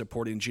going to be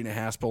supporting Gina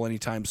Haspel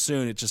anytime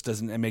soon. It just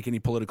doesn't make any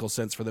political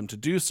sense for them to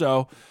do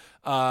so.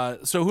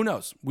 So who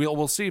knows?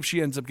 We'll see if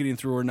she ends up getting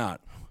through or not.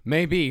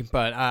 Maybe,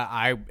 but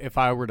if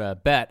I were to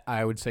bet,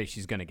 I would say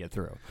she's going to get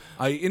through.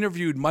 I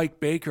interviewed Mike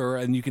Baker,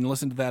 and you can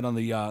listen to that on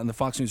the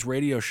Fox News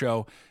radio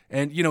show.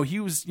 And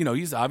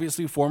he's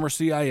obviously former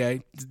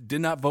CIA, did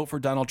not vote for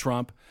Donald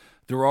Trump.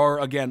 There are,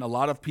 again, a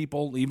lot of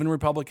people, even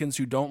Republicans,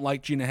 who don't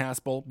like Gina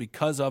Haspel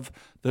because of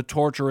the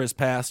torture his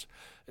past.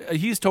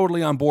 He's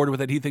totally on board with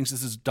it. He thinks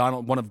this is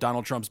one of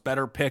Donald Trump's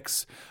better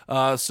picks.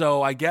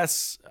 So I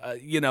guess,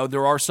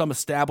 there are some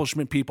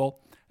establishment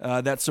people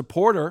that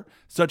support her,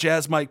 such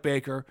as Mike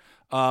Baker.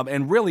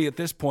 And really, at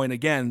this point,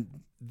 again,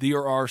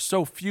 there are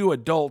so few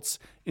adults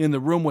in the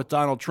room with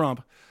Donald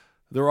Trump.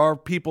 There are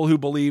people who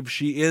believe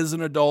she is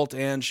an adult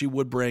and she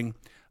would bring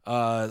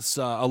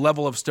a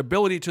level of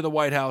stability to the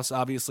White House,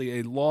 obviously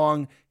a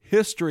long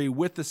history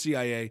with the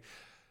CIA.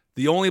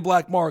 The only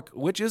black mark,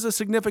 which is a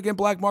significant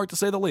black mark to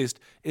say the least,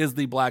 is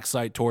the black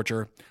site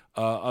torture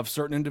of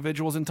certain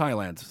individuals in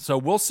Thailand. So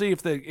we'll see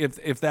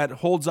if that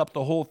holds up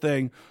the whole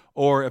thing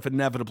or if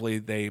inevitably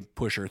they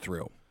push her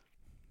through.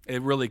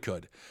 It really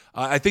could.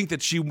 I think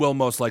that she will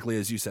most likely,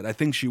 as you said, I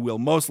think she will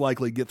most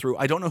likely get through.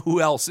 I don't know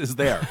who else is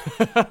there.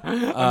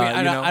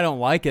 I don't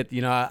like it.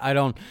 I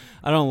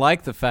don't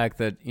like the fact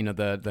that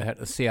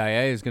the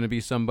CIA is going to be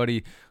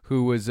somebody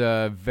who was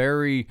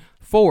very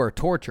for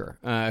torture,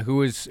 who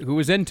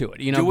was into it.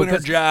 Doing her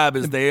job,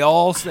 as they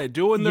all say,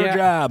 doing their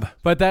job.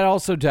 But that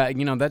also,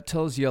 that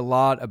tells you a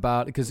lot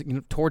about, because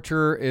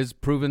torture is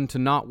proven to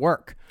not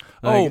work.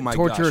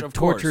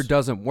 Torture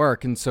doesn't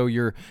work, and so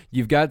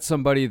you've got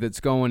somebody that's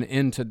going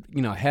in to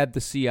head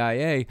the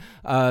CIA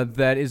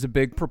that is a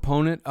big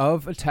proponent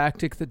of a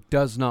tactic that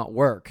does not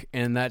work,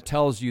 and that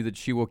tells you that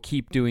she will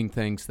keep doing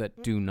things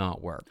that do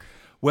not work.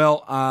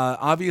 Well,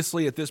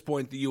 obviously at this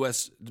point, the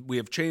U.S., we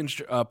have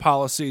changed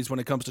policies when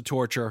it comes to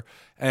torture,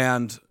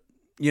 and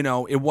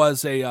it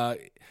was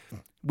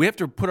we have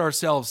to put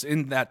ourselves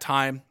in that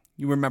time.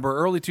 You remember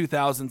early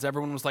 2000s,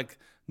 everyone was like,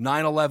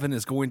 9/11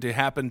 is going to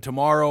happen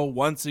tomorrow.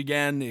 Once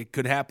again, it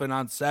could happen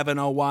on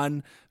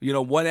 7/01.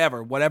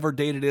 Whatever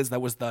date it is.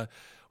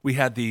 We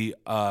had the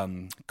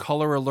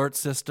color alert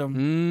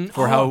system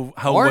for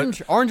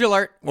orange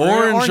alert.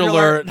 Orange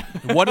alert.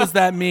 What does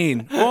that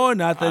mean? Oh,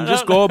 nothing.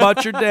 Just go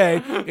about your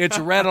day. It's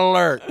red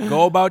alert.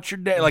 Go about your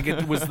day. Like,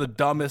 it was the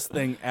dumbest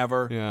thing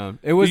ever. Yeah,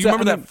 it was. Do you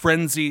remember that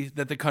frenzy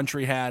that the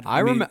country had? I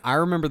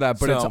remember that,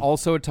 but it's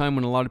also a time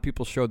when a lot of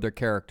people showed their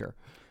character.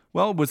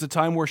 Well, it was a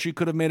time where she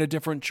could have made a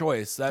different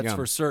choice. That's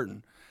for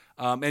certain.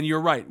 And you're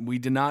right. We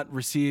did not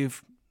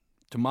receive,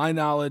 to my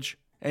knowledge,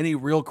 any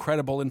real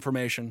credible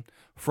information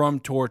from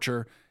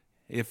torture.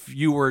 If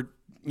you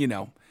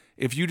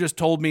just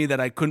told me that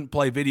I couldn't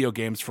play video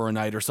games for a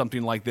night or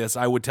something like this,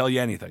 I would tell you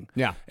anything.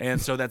 Yeah.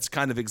 And so that's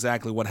kind of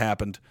exactly what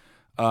happened.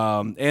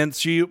 And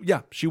she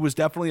was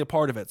definitely a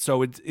part of it.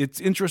 So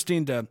it's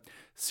interesting to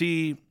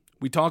see.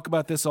 We talk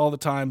about this all the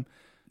time.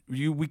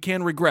 We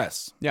can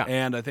regress. Yeah.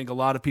 And I think a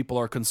lot of people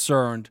are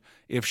concerned,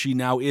 if she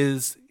now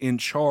is in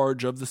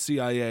charge of the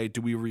CIA, do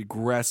we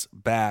regress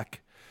back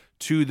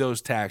to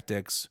those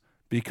tactics?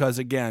 Because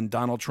again,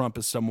 Donald Trump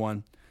is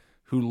someone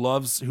who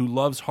loves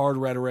hard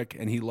rhetoric,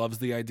 and he loves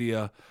the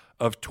idea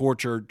of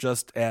torture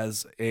just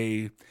as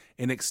an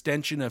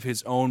extension of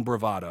his own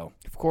bravado.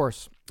 Of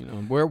course.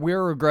 We're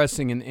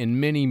regressing in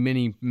many,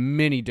 many,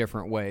 many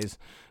different ways.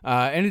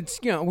 And it's,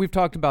 we've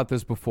talked about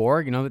this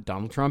before, that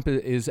Donald Trump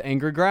is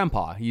angry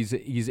grandpa. He's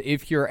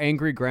if your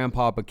angry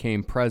grandpa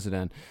became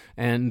president.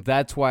 And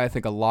that's why I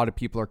think a lot of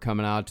people are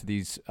coming out to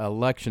these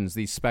elections,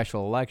 these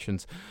special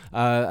elections.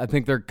 I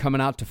think they're coming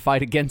out to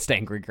fight against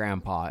angry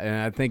grandpa. And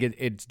I think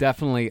it's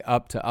definitely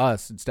up to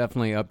us. It's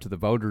definitely up to the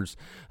voters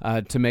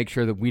to make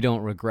sure that we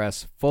don't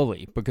regress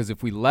fully. Because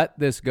if we let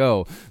this go,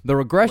 go. The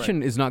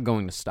regression is not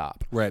going to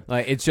stop. Right.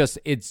 Like it's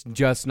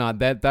just not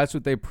that. That's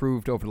what they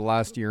proved over the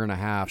last year and a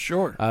half.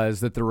 Sure.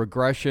 Is that the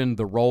regression,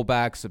 the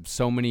rollbacks of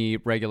so many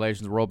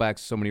regulations, rollbacks of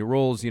so many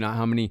rules. You know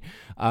how many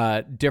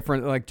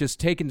different, like just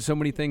taking so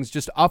many things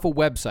just off of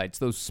websites,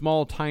 those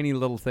small, tiny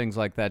little things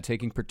like that,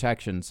 taking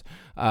protections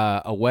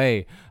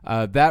away.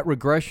 That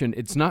regression,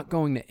 it's not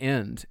going to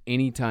end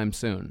anytime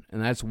soon,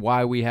 and that's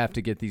why we have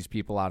to get these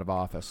people out of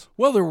office.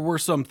 Well, there were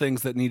some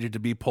things that needed to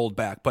be pulled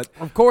back, but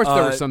Of course,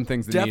 there are some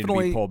things that need to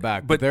definitely be pulled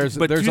back, but there's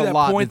to a that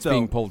lot point, that's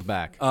being though, pulled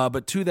back.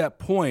 But to that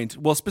point,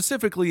 well,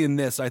 specifically in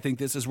this, I think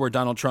this is where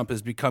Donald Trump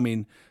is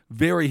becoming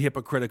very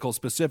hypocritical,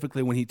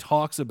 specifically when he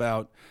talks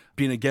about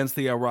being against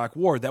the Iraq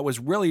War. That was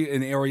really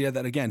an area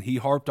that, again, he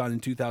harped on in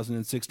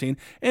 2016.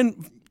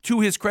 And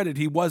to his credit,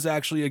 he was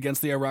actually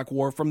against the Iraq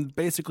War from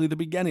basically the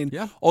beginning.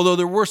 Yeah. Although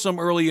there were some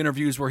early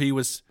interviews where he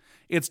was,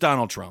 it's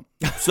Donald Trump.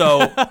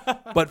 So,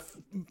 but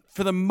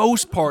for the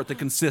most part, the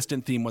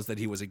consistent theme was that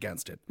he was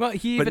against it. Well,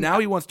 but now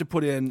he wants to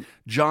put in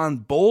John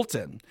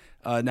Bolton.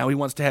 Now he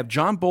wants to have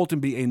John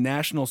Bolton be a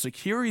national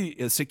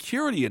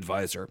security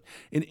advisor.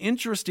 An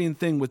interesting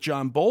thing with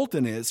John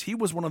Bolton is he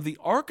was one of the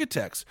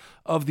architects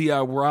of the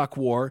Iraq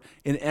War,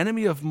 an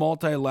enemy of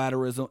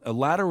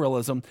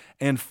multilateralism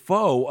and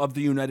foe of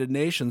the United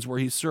Nations, where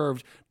he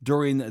served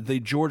during the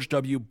George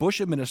W.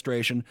 Bush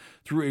administration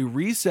through a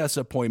recess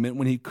appointment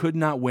when he could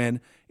not win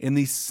in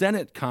the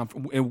Senate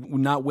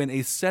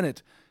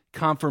Senate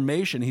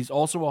confirmation. He's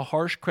also a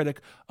harsh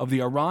critic of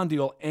the Iran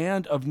deal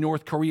and of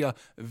North Korea,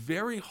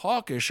 very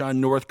hawkish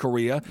on North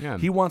Korea. Yeah.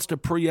 He wants to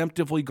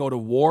preemptively go to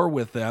war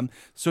with them.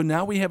 So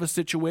now we have a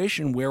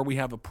situation where we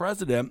have a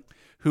president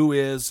who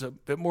is a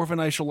bit more of an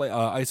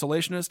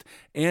isolationist,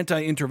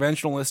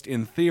 anti-interventionalist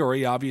in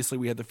theory. Obviously,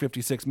 we had the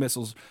 56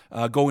 missiles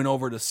going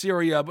over to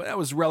Syria, but that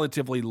was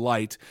relatively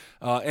light.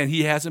 And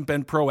he hasn't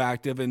been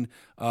proactive in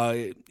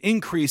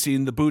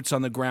increasing the boots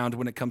on the ground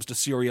when it comes to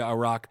Syria,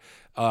 Iraq,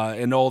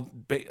 and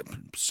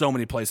so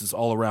many places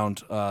all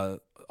around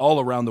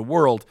the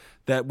world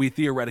that we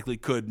theoretically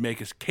could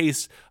make a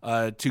case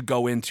to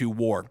go into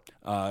war.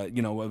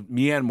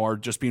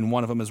 Myanmar just being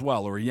one of them as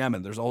well, or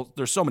Yemen.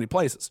 There's so many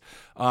places.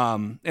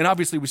 And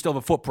obviously we still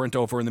have a footprint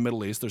over in the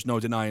Middle East. There's no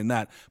denying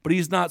that. But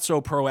he's not so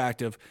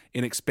proactive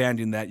in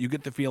expanding that. You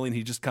get the feeling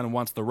he just kind of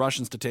wants the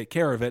Russians to take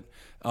care of it.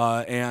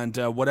 And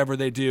whatever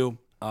they do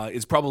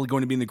is probably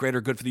going to be in the greater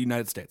good for the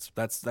United States.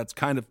 That's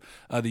kind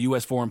of the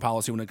U.S. foreign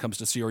policy when it comes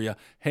to Syria.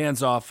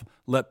 Hands off,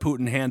 let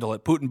Putin handle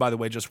it. Putin, by the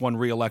way, just won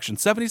re-election,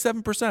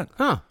 77%.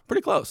 Huh.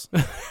 Pretty close.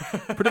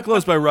 Pretty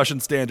close by Russian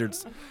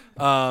standards.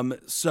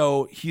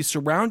 So he's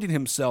surrounding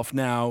himself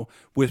now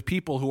with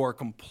people who are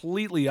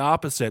completely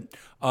opposite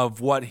of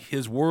what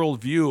his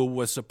worldview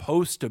was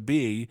supposed to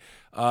be,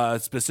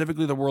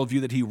 specifically the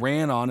worldview that he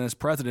ran on as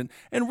president,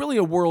 and really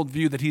a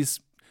worldview that he's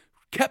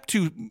kept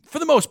to, for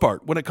the most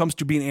part, when it comes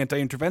to being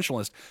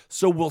anti-interventionalist.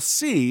 So we'll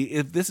see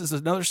if this is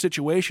another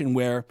situation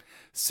where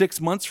 6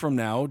 months from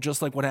now,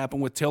 just like what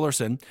happened with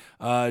Tillerson,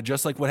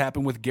 just like what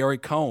happened with Gary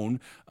Cohn,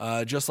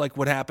 just like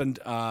what happened,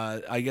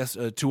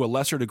 to a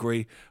lesser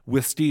degree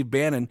with Steve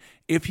Bannon,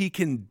 if he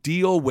can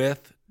deal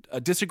with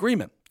a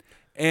disagreement.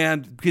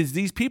 And because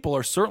these people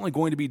are certainly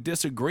going to be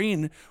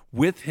disagreeing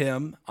with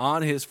him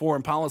on his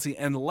foreign policy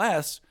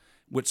unless,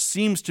 which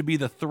seems to be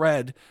the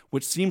thread,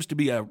 which seems to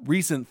be a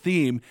recent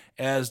theme,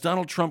 as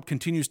Donald Trump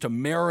continues to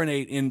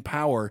marinate in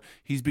power,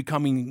 he's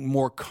becoming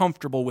more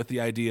comfortable with the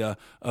idea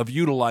of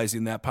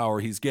utilizing that power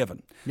he's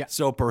given. Yeah.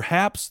 So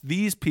perhaps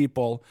these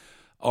people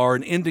are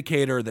an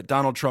indicator that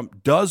Donald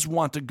Trump does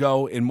want to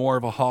go in more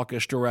of a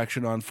hawkish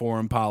direction on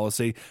foreign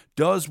policy,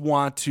 does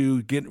want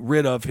to get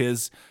rid of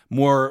his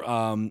more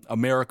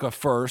America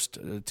first,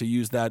 to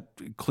use that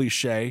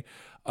cliche,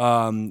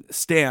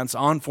 stance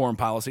on foreign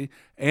policy,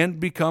 and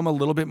become a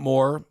little bit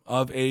more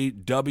of a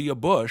W.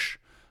 Bush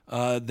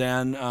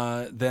than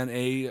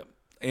a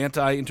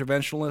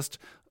anti-interventionalist,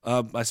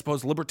 I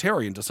suppose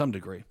libertarian to some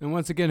degree. And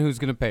once again, who's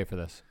going to pay for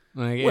this?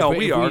 Like, Well,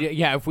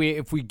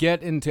 if we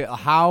get into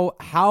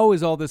how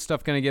is all this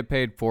stuff going to get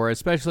paid for,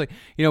 especially,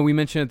 we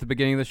mentioned at the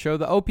beginning of the show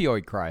the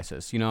opioid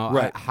crisis.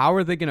 Right. How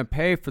are they going to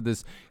pay for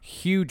this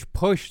huge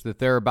push that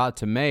they're about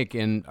to make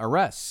in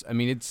arrests? I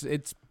mean,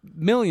 it's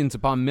millions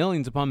upon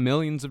millions upon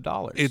millions of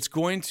dollars. It's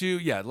going to,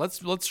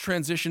 let's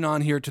transition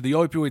on here to the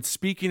opioids.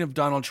 Speaking of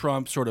Donald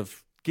Trump sort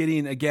of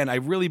getting, again, I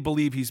really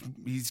believe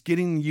he's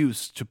getting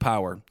used to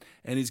power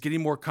and he's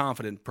getting more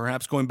confident,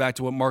 perhaps going back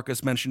to what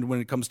Marcus mentioned when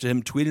it comes to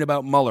him tweeting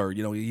about Mueller.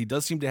 He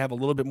does seem to have a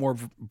little bit more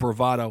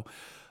bravado,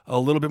 a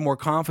little bit more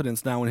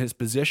confidence now in his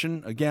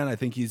position. Again, I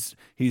think he's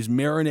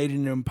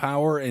marinating in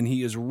power and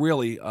he is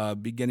really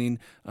beginning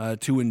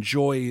to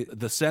enjoy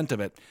the scent of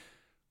it.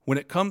 When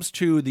it comes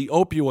to the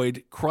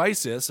opioid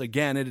crisis,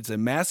 again, it's a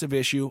massive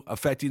issue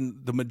affecting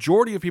the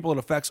majority of people it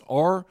affects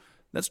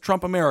that's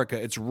Trump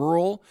America. It's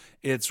rural,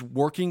 it's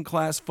working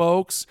class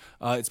folks,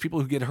 it's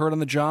people who get hurt on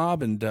the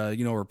job and,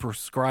 are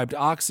prescribed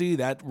oxy.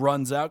 That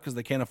runs out because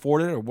they can't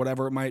afford it or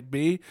whatever it might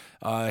be.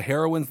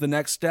 Heroin's the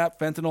next step,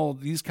 fentanyl,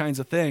 these kinds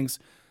of things.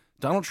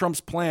 Donald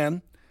Trump's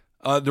plan,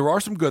 there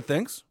are some good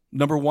things.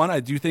 Number one, I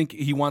do think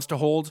he wants to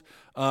hold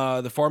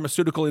the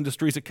pharmaceutical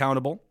industries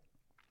accountable.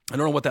 I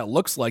don't know what that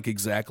looks like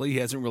exactly. He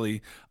hasn't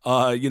really,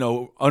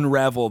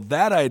 unraveled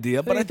that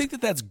idea, but I think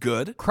that that's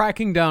good.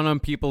 Cracking down on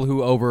people who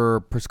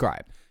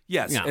overprescribe.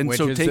 Yes, Yeah, and which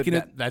so is taking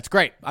it, that's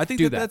great. I think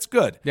Do that's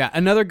good. Yeah,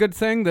 another good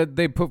thing that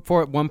they put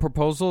forward, one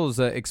proposal is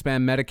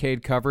expand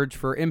Medicaid coverage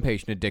for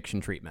inpatient addiction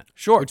treatment.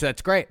 Sure. Which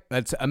that's great.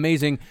 That's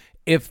amazing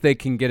if they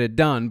can get it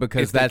done,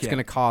 because If they that's can.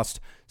 going to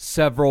cost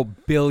several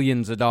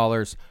billions of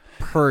dollars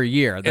per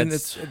year. And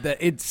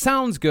It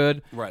sounds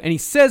good, Right. and he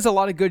says a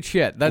lot of good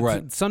shit. That's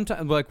Right.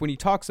 sometimes, like when he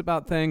talks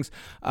about things,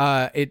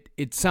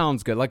 it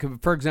sounds good. Like,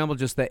 for example,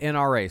 just the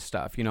NRA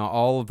stuff.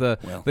 All of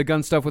the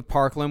gun stuff with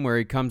Parkland, where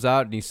he comes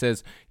out and he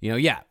says,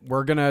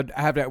 we're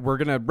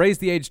gonna raise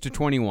the age to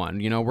 21.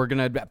 We're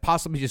gonna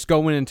possibly just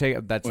go in and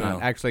take. That's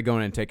not actually going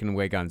in and taking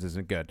away guns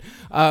isn't good.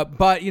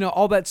 But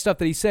all that stuff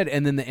that he said,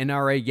 and then the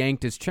NRA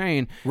yanked his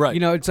chain. Right.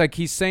 It's like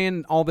he's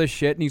saying all this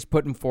shit and he's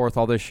putting forth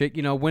all this shit.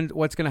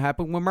 What's gonna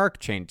happen when Merck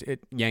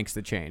yanks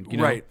the chain?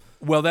 Right.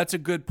 Well, that's a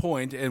good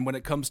point. And when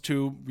it comes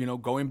to,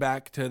 going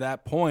back to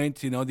that point,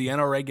 the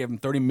NRA gave him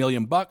 $30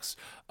 million.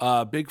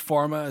 Big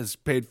Pharma has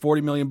paid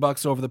 $40 million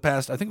over the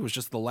past, I think it was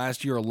just the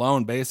last year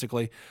alone,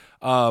 basically,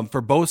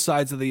 for both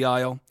sides of the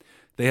aisle.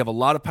 They have a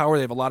lot of power.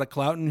 They have a lot of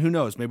clout. And who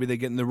knows? Maybe they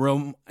get in the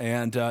room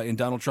and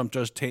Donald Trump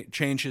does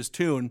change his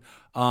tune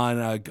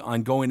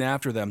on going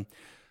after them.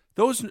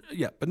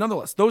 But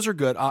nonetheless, those are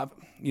good.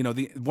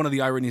 One of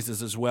the ironies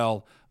is as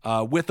well,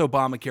 with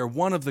Obamacare,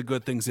 one of the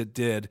good things it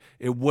did,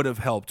 it would have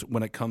helped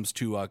when it comes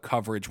to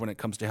coverage, when it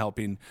comes to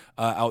helping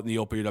out in the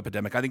opioid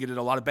epidemic. I think it did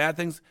a lot of bad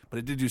things, but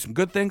it did do some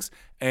good things.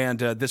 And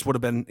this would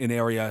have been an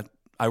area,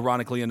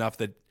 ironically enough,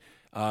 that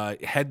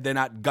had they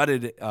not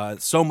gutted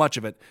so much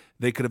of it,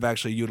 they could have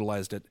actually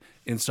utilized it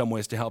in some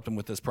ways to help them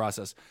with this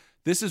process.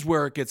 This is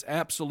where it gets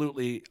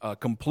absolutely,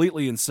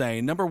 completely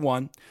insane. Number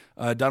one,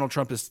 Donald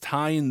Trump is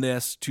tying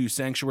this to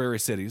sanctuary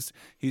cities.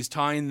 He's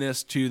tying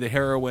this to the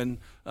heroin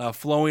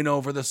flowing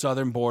over the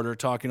southern border,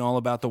 talking all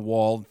about the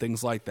wall and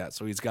things like that.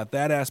 So he's got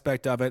that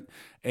aspect of it.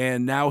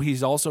 And now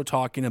he's also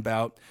talking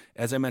about,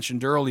 as I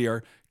mentioned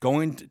earlier,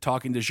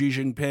 talking to Xi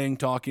Jinping,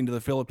 talking to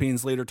the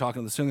Philippines leader,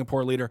 talking to the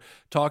Singapore leader,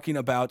 talking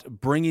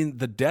about bringing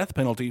the death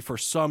penalty for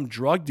some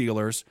drug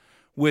dealers,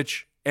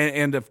 which...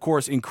 And of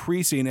course,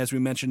 increasing, as we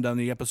mentioned on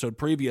the episode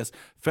previous,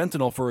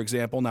 fentanyl, for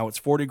example. Now it's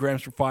 40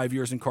 grams for 5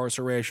 years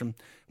incarceration.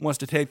 He wants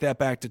to take that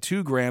back to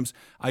 2 grams.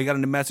 I got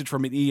a message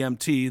from an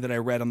EMT that I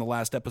read on the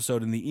last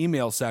episode in the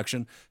email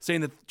section saying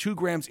that 2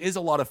 grams is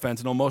a lot of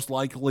fentanyl. Most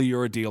likely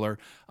you're a dealer.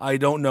 I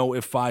don't know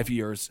if 5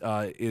 years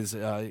is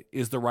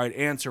the right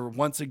answer,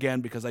 once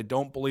again, because I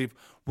don't believe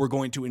we're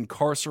going to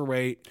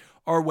incarcerate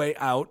our way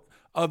out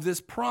of this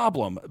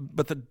problem.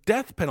 But the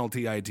death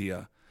penalty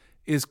idea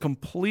is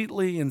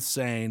completely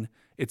insane.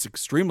 It's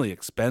extremely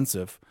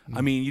expensive.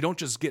 I mean, you don't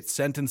just get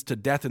sentenced to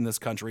death in this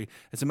country.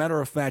 As a matter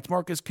of fact,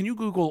 Marcus, can you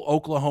Google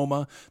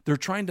Oklahoma? They're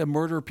trying to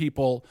murder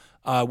people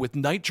with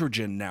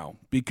nitrogen now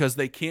because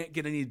they can't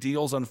get any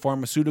deals on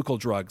pharmaceutical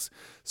drugs.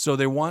 So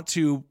they want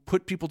to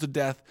put people to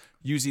death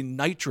using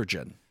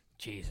nitrogen.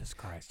 Jesus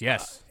Christ.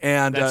 Yes.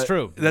 And that's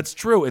true. That's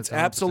true. It's 100%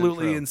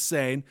 absolutely true.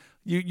 insane.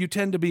 You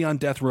tend to be on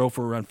death row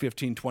for around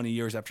 15, 20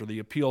 years after the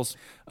appeals.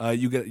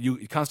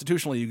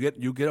 Constitutionally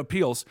you get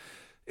appeals.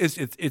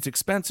 It's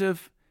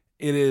expensive.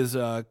 It is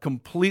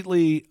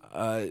completely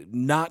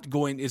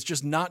it's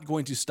just not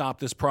going to stop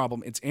this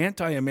problem. It's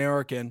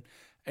anti-American.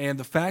 And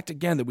the fact,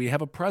 again, that we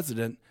have a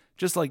president,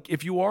 just like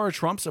if you are a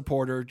Trump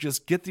supporter,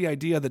 just get the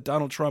idea that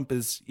Donald Trump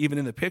is even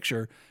in the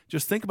picture.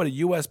 Just think about a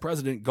U.S.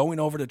 president going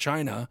over to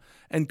China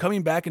and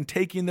coming back and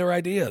taking their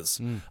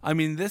ideas. I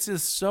mean, this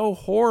is so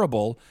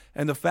horrible.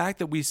 And the fact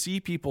that we see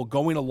people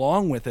going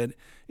along with it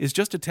is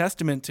just a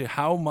testament to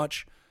how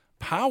much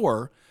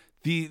power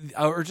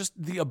or just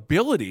the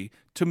ability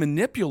to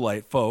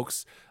manipulate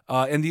folks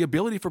and the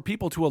ability for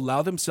people to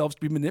allow themselves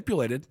to be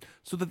manipulated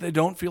so that they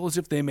don't feel as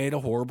if they made a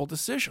horrible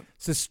decision.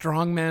 It's a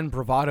strongman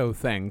bravado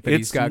thing that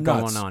It's he's got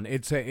nuts. going on.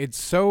 It's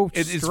so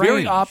It's strange.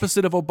 very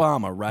opposite of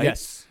Obama, right?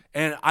 Yes.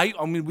 And I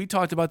mean, we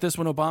talked about this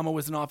when Obama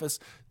was in office.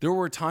 There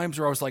were times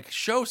where I was like,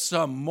 show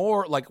some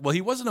more,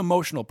 he was an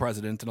emotional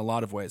president in a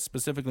lot of ways,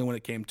 specifically when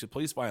it came to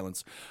police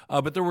violence.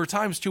 But there were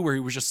times, too, where he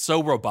was just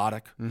so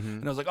robotic.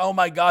 And I was like, oh,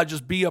 my God,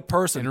 just be a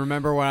person. And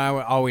remember when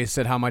I always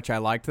said how much I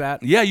liked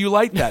that? Yeah, you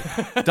like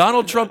that.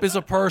 Donald Trump is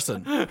a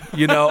person.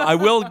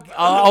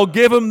 I'll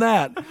give him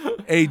that.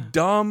 A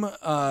dumb,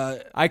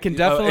 I can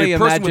definitely a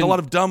person imagine with a lot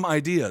of dumb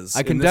ideas.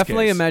 I can in this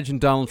definitely case. imagine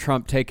Donald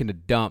Trump taking a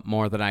dump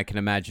more than I can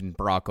imagine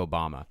Barack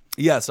Obama.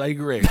 Yes, I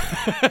agree.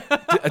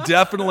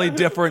 Definitely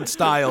different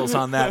styles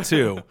on that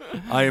too.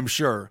 I am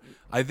sure.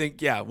 I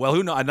think, yeah. Well,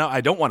 who knows?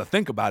 I don't want to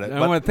think about it. I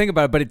don't want to think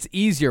about it, but it's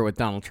easier with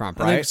Donald Trump,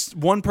 I right?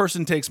 think one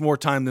person takes more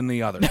time than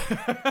the other.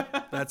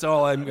 That's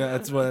all.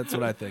 That's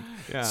what I think.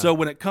 Yeah. So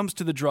when it comes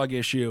to the drug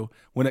issue,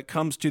 when it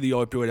comes to the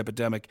opioid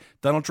epidemic,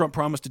 Donald Trump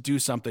promised to do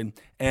something,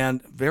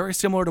 and very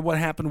similar to what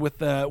happened with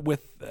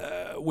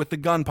the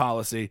gun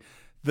policy,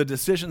 the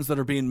decisions that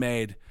are being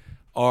made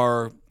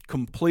are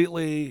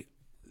completely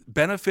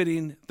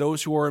benefiting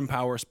those who are in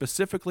power,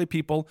 specifically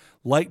people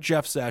like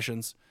Jeff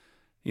Sessions.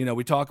 You know,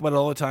 we talk about it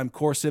all the time,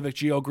 Core Civic,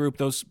 Geo Group,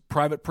 those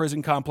private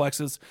prison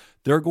complexes,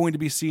 they're going to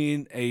be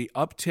seeing a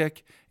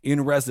uptick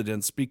in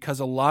residents because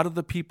a lot of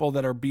the people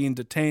that are being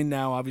detained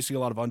now, obviously a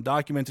lot of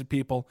undocumented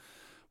people,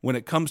 when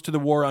it comes to the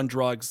war on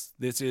drugs,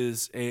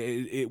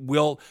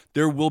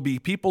 there will be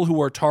people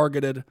who are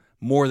targeted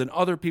more than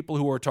other people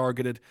who are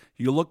targeted.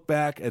 You look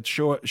back at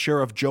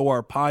Sheriff Joe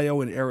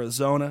Arpaio in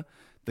Arizona,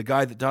 the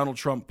guy that Donald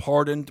Trump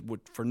pardoned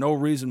for no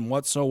reason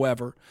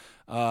whatsoever.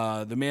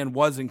 The man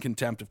was in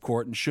contempt of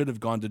court and should have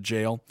gone to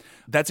jail.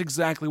 That's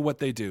exactly what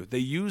they do. They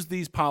use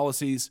these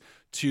policies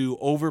to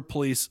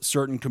over-police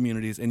certain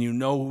communities, and you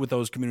know what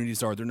those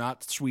communities are. They're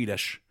not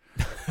Swedish.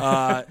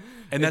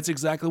 And that's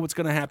exactly what's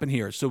going to happen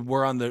here. So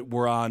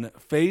we're on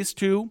phase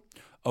 2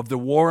 of the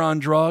war on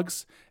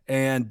drugs,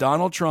 and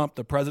Donald Trump,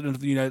 the president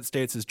of the United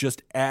States, has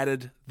just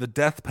added the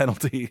death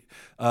penalty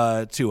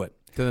to it.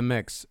 To the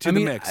mix. The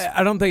mix.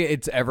 I don't think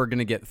it's ever going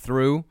to get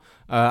through.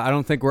 I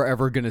don't think we're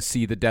ever going to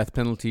see the death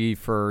penalty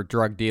for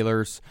drug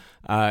dealers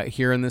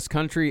here in this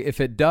country. If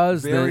it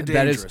does, Very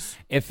then dangerous.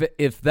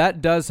 if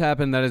that does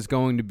happen, that is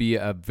going to be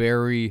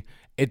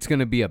it's going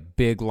to be a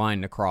big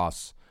line to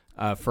cross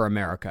for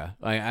America.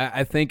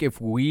 I think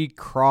if we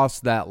cross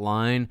that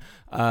line,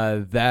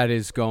 that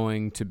is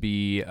going to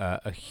be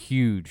a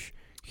huge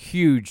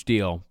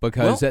deal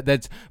because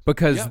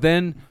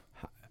then.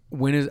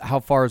 How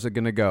far is it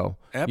going to go?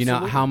 Absolutely. You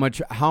know,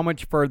 how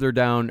much further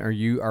down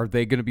are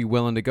they going to be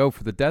willing to go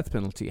for the death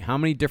penalty? How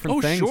many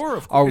different things sure,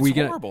 of are course. we It's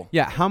going horrible.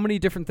 Yeah, how many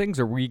different things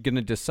are we going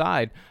to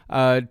decide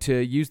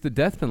to use the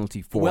death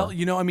penalty for? Well,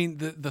 you know, I mean,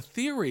 the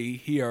theory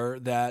here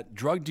that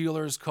drug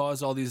dealers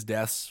cause all these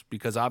deaths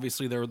because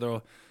obviously they're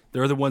the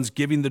ones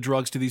giving the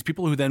drugs to these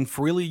people who then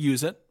freely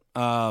use it.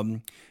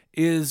 Where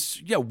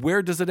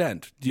does it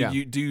end?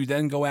 Do you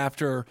then go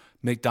after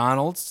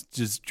McDonald's?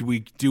 Do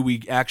we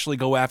actually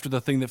go after the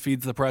thing that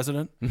feeds the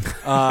president?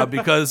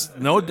 Because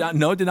no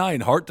denying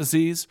heart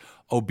disease,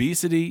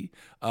 obesity,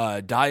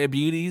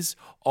 diabetes,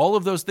 all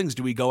of those things.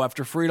 Do we go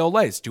after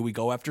Frito-Lay's? Do we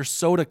go after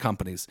soda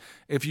companies?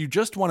 If you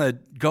just want to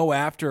go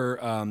after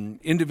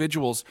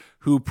individuals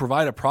who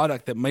provide a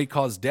product that may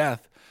cause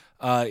death,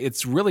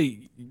 that's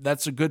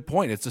a good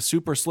point. It's a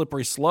super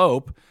slippery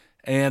slope.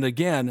 And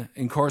again,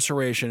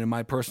 incarceration, in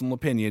my personal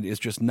opinion, is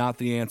just not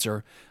the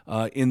answer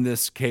in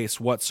this case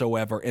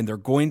whatsoever. And they're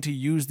going to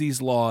use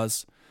these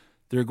laws.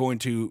 They're going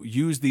to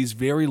use these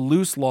very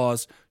loose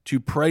laws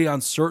to prey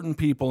on certain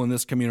people in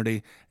this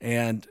community.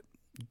 And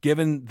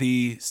given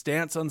the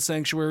stance on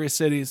sanctuary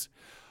cities,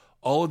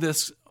 all of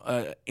this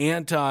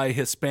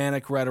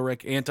anti-Hispanic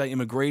rhetoric,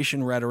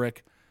 anti-immigration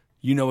rhetoric,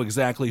 you know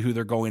exactly who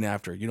they're going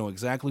after. You know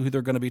exactly who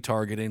they're going to be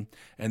targeting,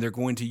 and they're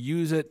going to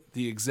use it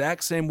the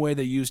exact same way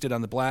they used it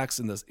on the blacks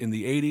in the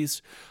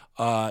 80s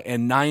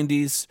and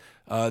 90s.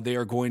 They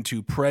are going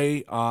to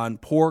prey on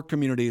poor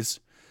communities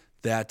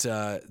that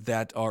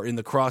are in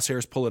the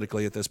crosshairs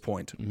politically at this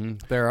point.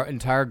 Mm-hmm. Their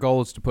entire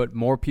goal is to put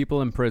more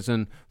people in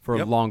prison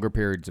for longer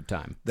periods of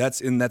time.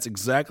 That's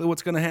exactly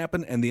what's going to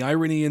happen. And the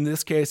irony in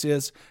this case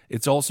is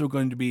it's also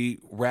going to be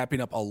wrapping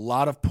up a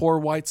lot of poor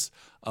whites,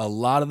 a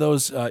lot of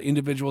those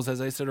individuals, as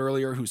I said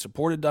earlier, who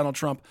supported Donald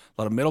Trump,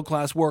 a lot of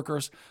middle-class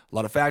workers, a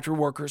lot of factory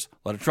workers,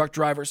 a lot of truck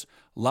drivers,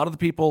 a lot of the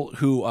people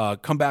who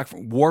come back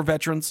from war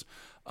veterans.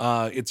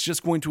 It's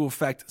just going to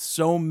affect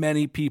so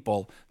many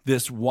people,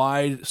 this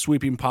wide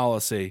sweeping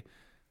policy.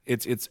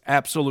 It's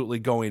absolutely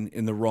going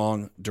in the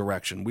wrong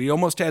direction. We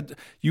almost had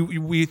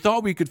we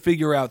thought we could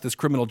figure out this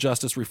criminal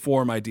justice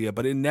reform idea,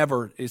 but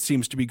it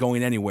seems to be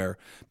going anywhere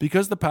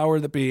because the power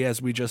that be, as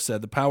we just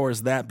said, the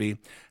powers that be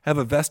have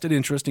a vested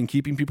interest in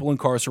keeping people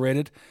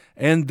incarcerated,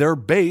 and there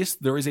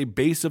is a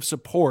base of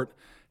support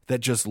that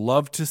just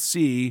love to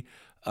see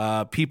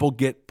people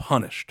get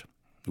punished.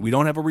 We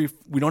don't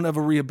have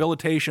a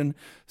rehabilitation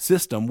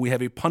system. We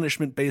have a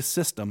punishment-based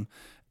system,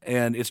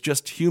 and it's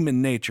just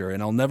human nature.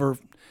 And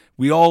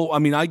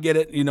I get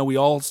it. You know, we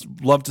all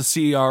love to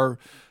see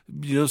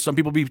some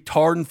people be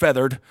tarred and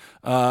feathered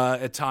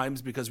at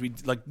times because we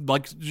like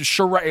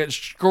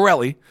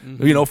Shkreli,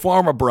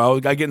 farmer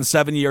bro, guy getting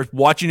 7 years.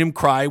 Watching him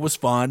cry was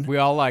fun. We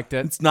all liked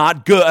it. It's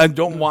not good.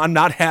 I'm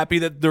not happy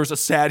that there's a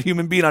sad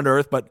human being on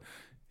earth, but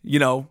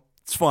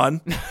it's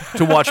fun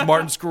to watch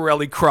Martin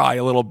Shkreli cry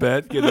a little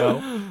bit,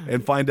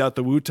 and find out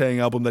the Wu-Tang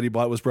album that he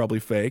bought was probably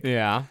fake.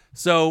 Yeah.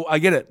 So I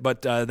get it,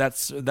 but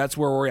that's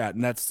where we're at,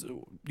 and that's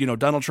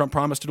Donald Trump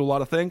promised to do a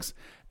lot of things,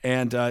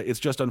 and it's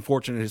just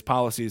unfortunate his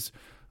policies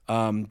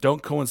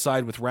don't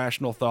coincide with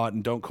rational thought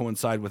and don't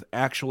coincide with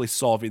actually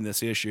solving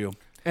this issue.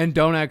 And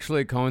don't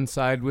actually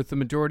coincide with the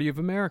majority of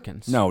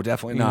Americans. No,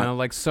 definitely not.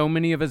 Like so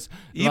many of us,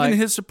 even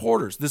his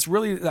supporters.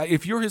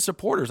 If you're his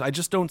supporters, I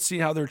just don't see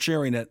how they're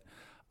cheering it.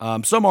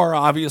 Some are,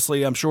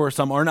 obviously, I'm sure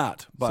some are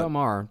not. But some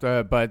are,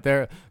 but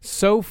there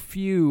so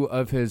few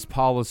of his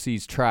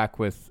policies track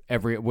with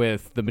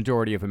with the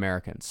majority of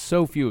Americans.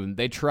 So few of them.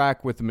 They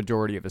track with the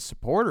majority of his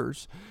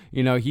supporters.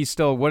 He's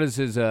still, what is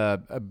his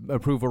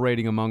approval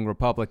rating among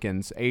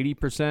Republicans?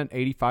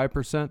 80%,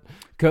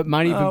 85%?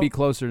 Might even be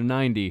closer to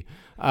 90.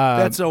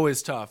 That's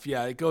always tough.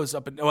 Yeah, it goes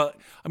up.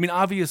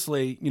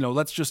 Obviously,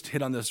 let's just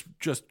hit on this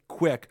just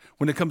quick.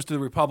 When it comes to the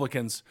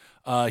Republicans,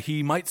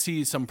 he might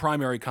see some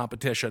primary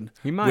competition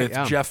with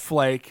Jeff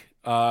Flake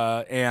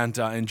and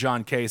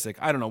John Kasich.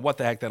 I don't know what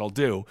the heck that'll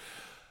do.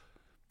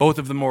 Both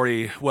of them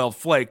already,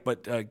 Flake,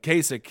 but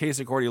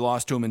Kasich already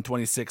lost to him in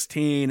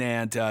 2016,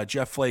 and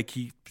Jeff Flake,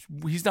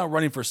 he's not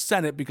running for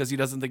Senate because he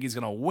doesn't think he's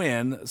going to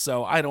win.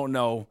 So I don't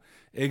know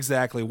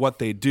exactly what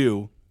they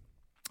do.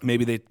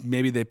 Maybe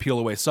they peel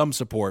away some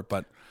support,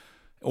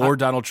 or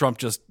Donald Trump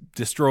just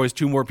destroys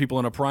 2 more people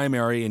in a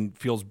primary and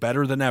feels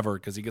better than ever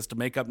because he gets to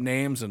make up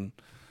names and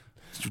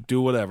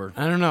do whatever.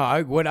 I don't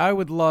know. What I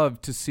would love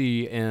to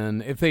see,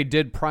 if they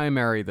did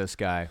primary this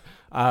guy,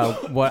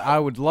 what I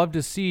would love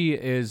to see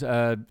is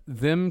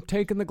them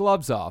taking the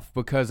gloves off,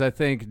 because I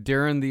think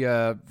during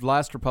the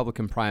last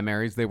Republican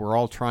primaries, they were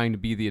all trying to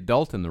be the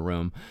adult in the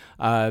room.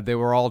 They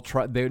were all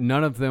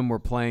none of them were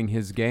playing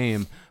his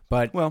game.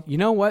 But you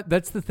know what?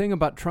 That's the thing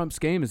about Trump's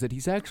game, is that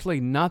he's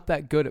actually not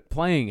that good at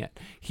playing it.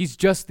 He's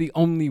just the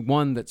only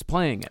one that's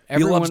playing it.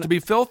 He loves to be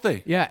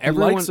filthy. Yeah,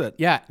 everyone likes it.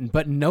 Yeah,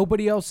 but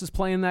nobody else is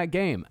playing that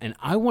game. And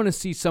I want to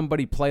see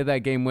somebody play that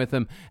game with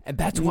him. And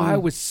that's why I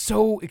was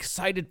so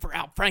excited for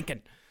Al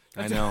Franken.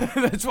 I know.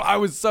 That's why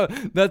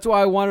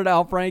I wanted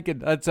Al Franken.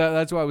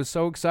 That's why I was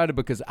so excited,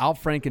 because Al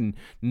Franken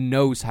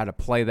knows how to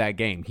play that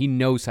game. He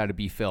knows how to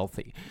be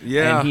filthy.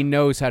 Yeah. And he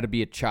knows how to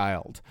be a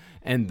child.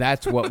 And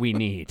that's what we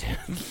need.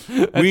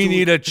 We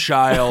need a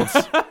child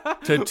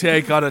to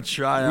take on a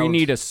child. We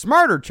need a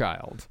smarter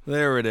child.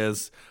 There it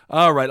is.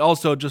 All right.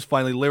 Also, just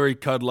finally, Larry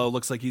Kudlow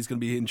looks like he's going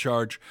to be in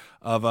charge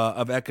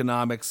of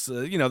economics.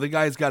 The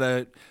guy's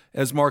got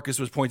as Marcus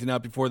was pointing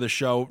out before the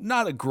show,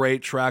 not a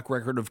great track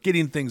record of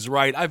getting things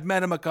right. I've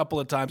met him a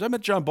couple of times. I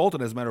met John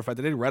Bolton, as a matter of fact.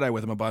 I did Red Eye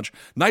with him a bunch.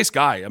 Nice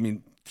guy. I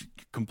mean,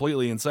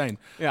 completely insane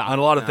on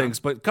a lot of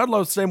things. But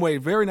Kudlow, same way,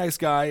 very nice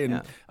guy.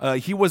 And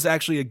he was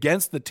actually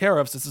against the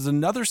tariffs. This is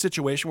another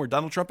situation where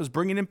Donald Trump is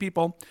bringing in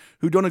people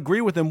who don't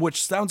agree with him,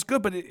 which sounds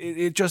good, but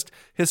it just,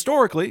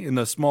 historically, in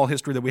the small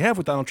history that we have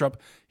with Donald Trump,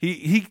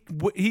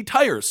 he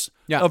tires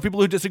of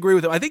people who disagree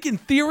with him. I think in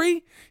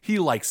theory, he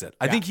likes it.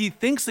 I think he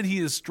thinks that he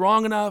is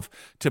strong enough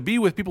to be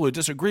with people who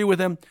disagree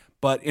with him.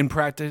 But in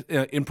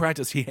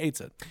practice, he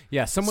hates it.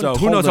 Yeah, so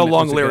who knows how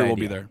long Larry will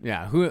be there?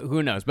 Yeah,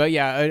 who knows? But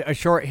yeah, a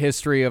short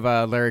history of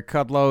Larry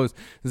Kudlow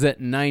is that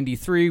in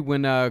 '93,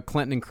 when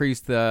Clinton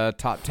increased the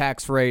top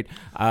tax rate,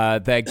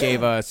 that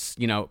gave us,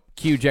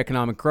 huge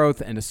economic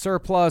growth and a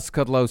surplus.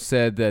 Kudlow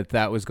said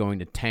that was going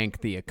to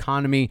tank the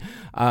economy.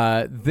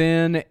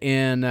 Then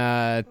in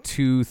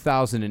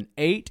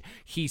 2008,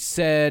 he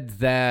said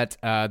that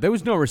there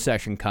was no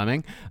recession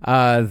coming,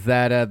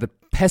 that the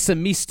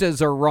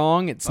pessimistas are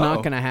wrong. It's not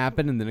going to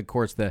happen. And then, of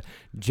course, the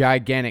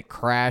gigantic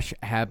crash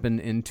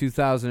happened in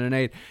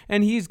 2008.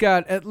 And he's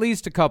got at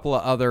least a couple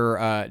of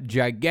other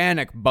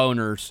gigantic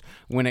boners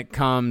when it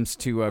comes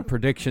to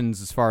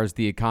predictions as far as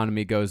the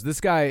economy goes.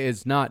 This guy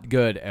is not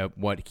good at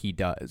what he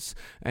does,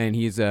 and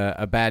he's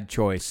a bad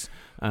choice.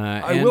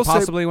 And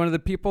possibly one of the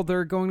people that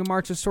are going to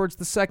march us towards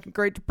the second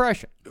Great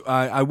Depression.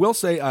 I will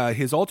say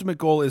his ultimate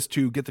goal is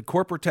to get the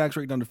corporate tax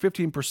rate down to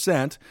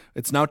 15%.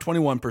 It's now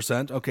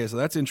 21%. Okay, so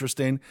that's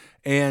interesting.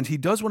 And he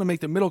does want to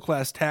make the middle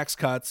class tax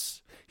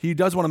cuts. He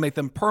does want to make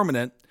them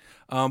permanent.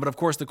 But of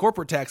course, the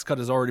corporate tax cut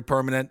is already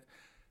permanent.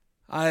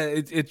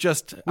 I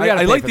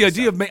like the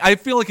idea of. I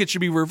feel like it should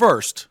be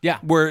reversed. Yeah,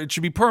 where it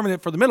should be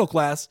permanent for the middle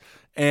class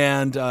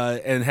and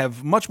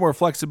have much more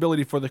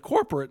flexibility for the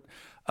corporate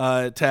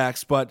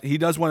tax, but he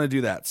does want to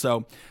do that.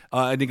 So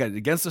I think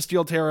against the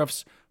steel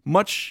tariffs,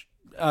 much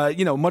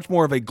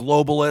more of a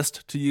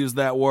globalist, to use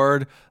that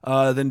word,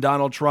 than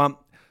Donald Trump.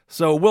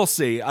 So we'll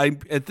see. I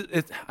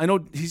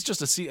know he's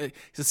just he's a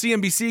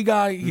CNBC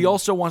guy. He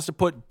also wants to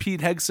put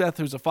Pete Hegseth,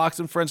 who's a Fox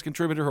and Friends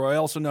contributor, who I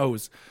also know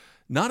is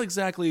not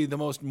exactly the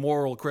most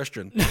moral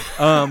Christian,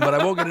 but I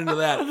won't get into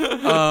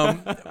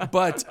that.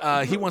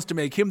 But he wants to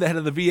make him the head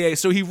of the VA.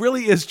 So he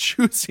really is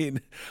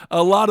choosing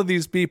a lot of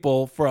these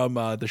people from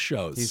the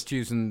shows. He's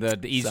choosing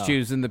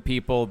the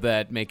people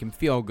that make him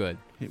feel good.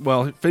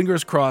 Well,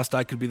 fingers crossed,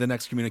 I could be the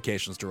next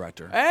communications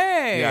director.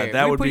 Hey, yeah,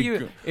 that would be.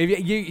 If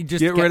you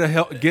just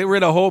get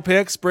rid of Hope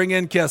Hicks, bring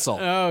in Kissel.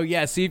 Oh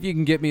yeah, see if you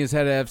can get me as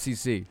head of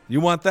FCC.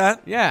 You want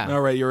that? Yeah. All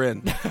right, you're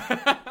in.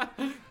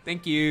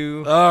 Thank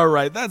you. All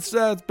right, that's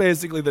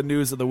basically the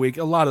news of the week.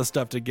 A lot of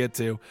stuff to get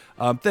to.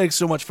 Thanks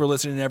so much for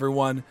listening,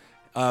 everyone.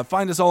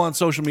 Find us all on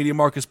social media.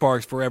 Marcus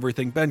Parks for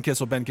everything. Ben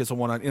Kissel, Ben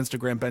Kissel1 on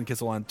Instagram, Ben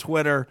Kissel on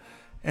Twitter.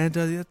 And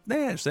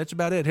that's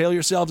about it. Hail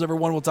yourselves,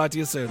 everyone. We'll talk to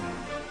you soon.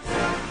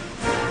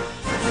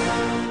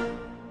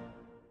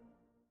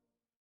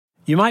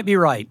 You might be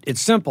right. It's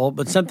simple,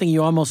 but something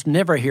you almost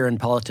never hear in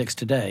politics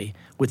today,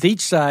 with each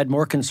side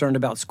more concerned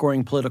about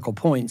scoring political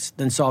points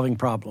than solving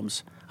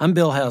problems. I'm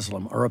Bill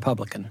Haslam, a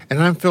Republican.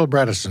 And I'm Phil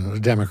Bredesen, a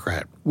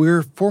Democrat.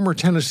 We're former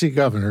Tennessee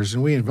governors,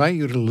 and we invite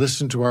you to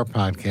listen to our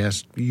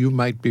podcast, You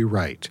Might Be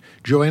Right.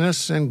 Join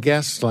us and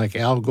guests like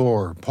Al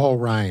Gore, Paul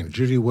Ryan,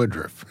 Judy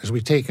Woodruff, as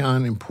we take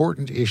on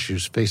important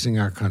issues facing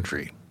our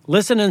country.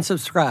 Listen and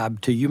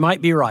subscribe to You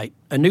Might Be Right,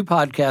 a new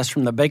podcast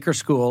from the Baker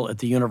School at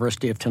the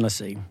University of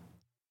Tennessee.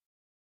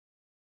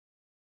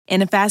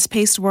 In a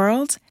fast-paced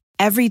world,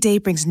 every day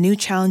brings new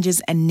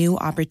challenges and new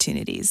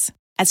opportunities.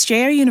 At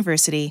Strayer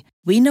University,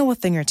 we know a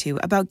thing or two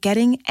about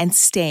getting and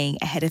staying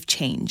ahead of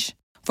change.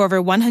 For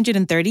over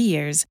 130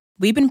 years,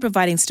 we've been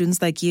providing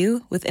students like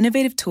you with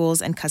innovative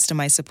tools and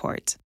customized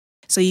support,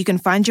 so you can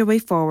find your way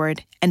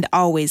forward and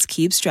always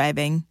keep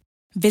striving.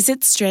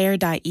 Visit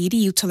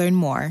strayer.edu to learn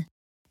more.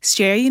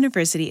 Strayer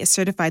University is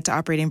certified to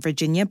operate in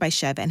Virginia by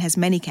Chev and has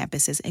many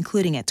campuses,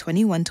 including at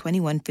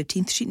 2121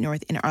 15th Street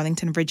North in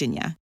Arlington,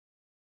 Virginia.